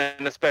 And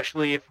then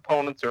especially if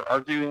opponents are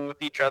arguing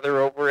with each other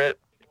over it,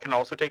 it can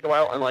also take a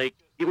while. And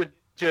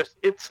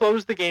it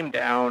slows the game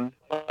down.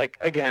 Like,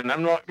 again,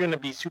 I'm not going to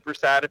be super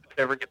sad if it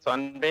ever gets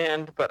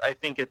unbanned, but I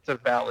think it's a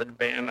valid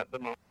ban at the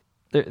moment.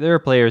 There are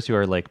players who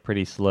are like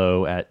pretty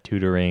slow at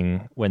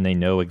tutoring when they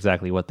know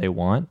exactly what they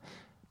want,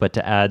 but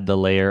to add the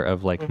layer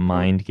of like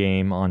mind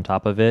game on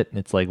top of it,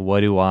 it's like, what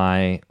do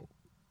I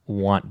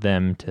want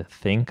them to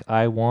think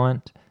I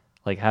want?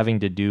 Like having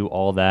to do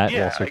all that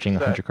while searching a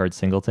 100-card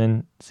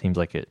singleton seems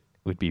like it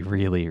would be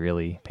really,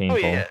 really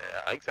painful. Oh, yeah,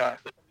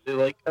 exactly.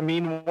 Like, I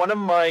mean, one of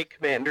my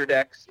commander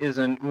decks is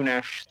an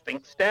Unesh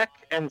Sphinx deck,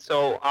 and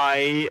so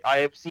I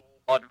have seen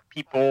a lot of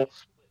people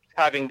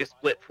having to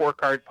split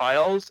 4-card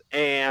piles,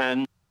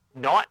 and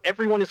not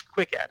everyone is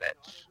quick at it,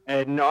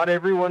 and not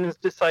everyone is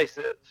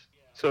decisive.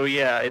 So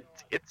yeah,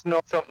 it's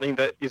not something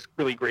that is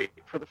really great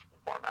for the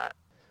format.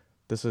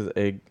 This is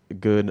a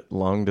good,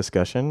 long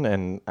discussion,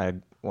 and I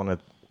want to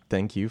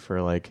thank you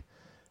for like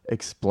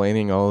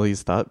explaining all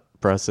these thought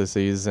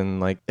processes and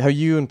like how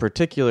you in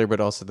particular, but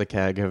also the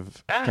CAG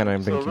have kind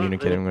of been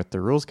communicating with the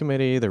rules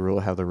committee,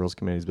 how the rules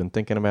committee has been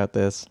thinking about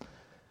this.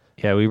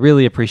 Yeah, we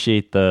really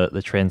appreciate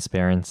the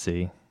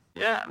transparency.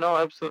 Yeah, no,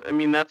 absolutely. I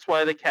mean, that's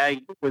why the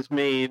CAG was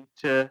made,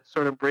 to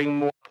sort of bring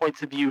more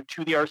points of view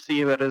to the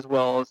RC, but as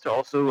well as to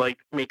also like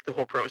make the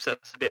whole process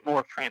a bit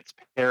more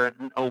transparent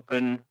and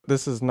open.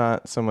 This is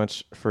not so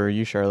much for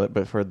you, Charlotte,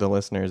 but for the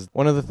listeners.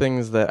 One of the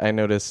things that I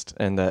noticed,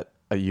 and that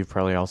you've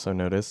probably also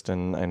noticed,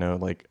 and I know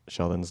like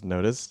Sheldon's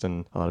noticed,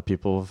 and a lot of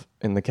people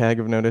in the CAG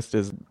have noticed,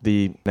 is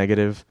the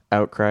negative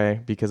outcry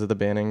because of the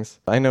bannings.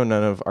 I know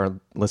none of our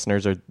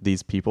listeners are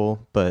these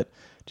people, but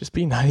just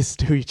be nice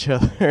to each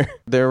other.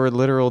 There were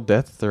literal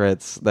death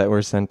threats that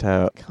were sent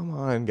out. Come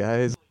on,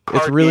 guys.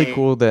 It's really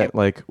cool that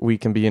like we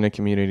can be in a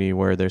community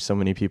where there's so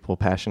many people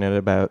passionate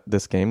about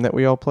this game that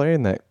we all play,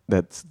 and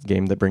that's the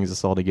game that brings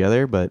us all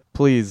together. But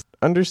please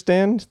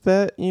understand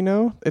that,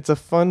 it's a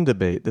fun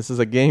debate. This is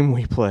a game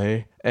we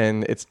play,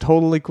 and it's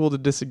totally cool to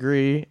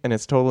disagree, and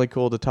it's totally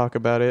cool to talk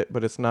about it,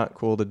 but it's not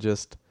cool to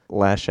just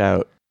lash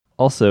out.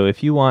 Also,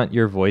 if you want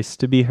your voice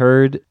to be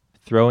heard,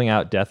 throwing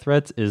out death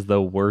threats is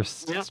the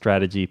worst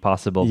strategy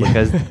possible,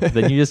 because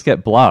then you just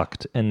get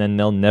blocked, and then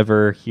they'll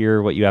never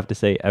hear what you have to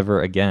say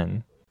ever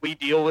again. We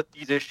deal with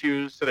these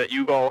issues so that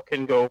you all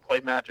can go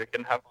play Magic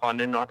and have fun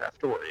and not have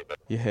to worry about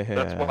it. Yeah.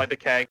 That's why the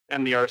CAG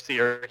and the RC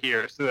are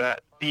here, so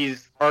that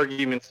these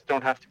arguments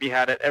don't have to be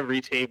had at every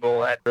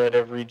table, at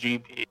every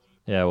GP.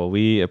 Yeah, well,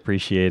 we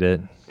appreciate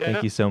it. Yeah.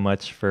 Thank you so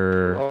much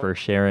for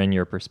sharing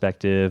your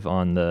perspective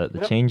on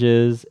the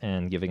changes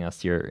and giving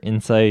us your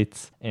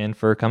insights, and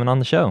for coming on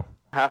the show.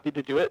 Happy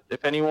to do it.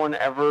 If anyone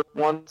ever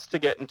wants to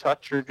get in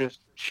touch or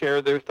just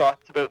share their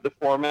thoughts about the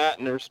format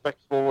in a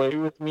respectful way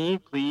with me,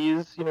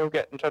 please,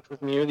 get in touch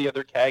with me or the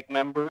other CAG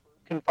member. You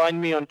can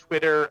find me on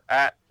Twitter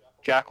at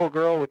Jackal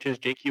Girl, which is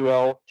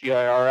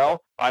JQLGIRL.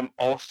 I'm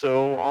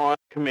also on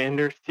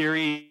Commander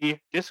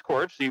Theory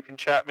Discord, so you can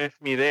chat with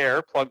me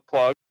there. Plug.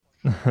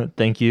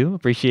 Thank you.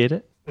 Appreciate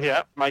it.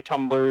 Yeah, my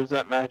Tumblr is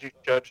at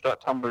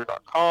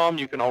magicjudge.tumblr.com.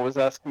 You can always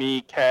ask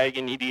me CAG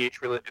and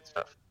EDH related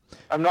stuff.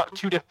 I'm not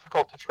too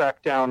difficult to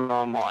track down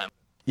online.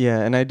 Yeah,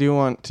 and I do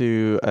want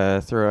to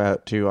throw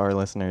out to our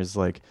listeners,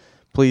 like,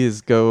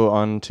 please go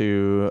on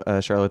to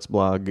Charlotte's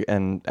blog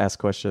and ask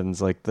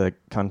questions. Like, the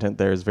content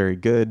there is very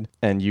good,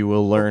 and you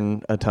will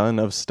learn a ton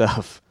of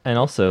stuff. And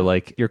also,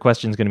 like, your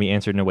question is going to be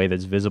answered in a way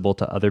that's visible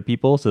to other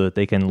people so that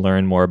they can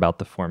learn more about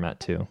the format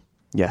too.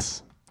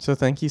 Yes. So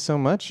thank you so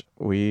much.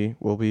 We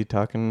will be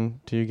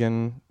talking to you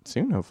again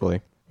soon,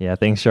 hopefully. Yeah,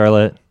 thanks,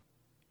 Charlotte.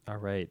 All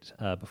right.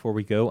 Before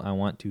we go, I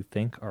want to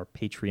thank our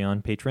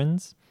Patreon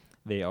patrons.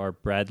 They are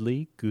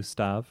Bradley,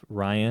 Gustav,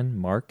 Ryan,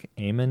 Mark,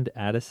 Amond,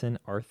 Addison,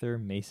 Arthur,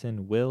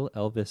 Mason, Will,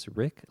 Elvis,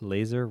 Rick,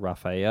 Laser,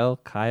 Raphael,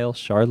 Kyle,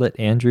 Charlotte,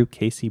 Andrew,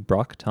 Casey,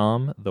 Brock,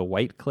 Tom, The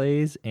White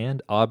Clays,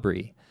 and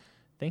Aubrey.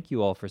 Thank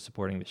you all for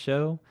supporting the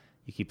show.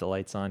 You keep the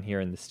lights on here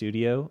in the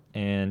studio.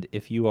 And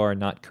if you are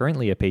not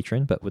currently a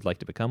patron but would like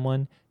to become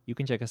one, you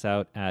can check us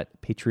out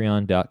at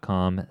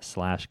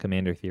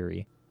patreon.com/Commander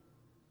Theory.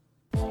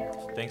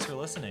 Thanks for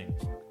listening.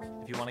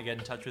 If you want to get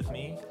in touch with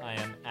me, I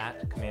am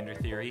at Commander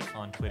Theory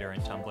on Twitter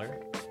and Tumblr.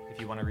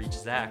 If you want to reach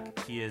Zach,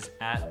 he is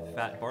at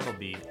Fat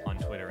Bartleby on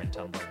Twitter and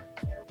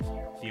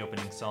Tumblr. The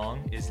opening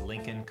song is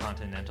Lincoln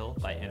Continental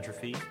by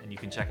Entropy, and you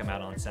can check him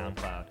out on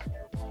SoundCloud.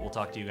 We'll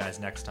talk to you guys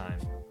next time.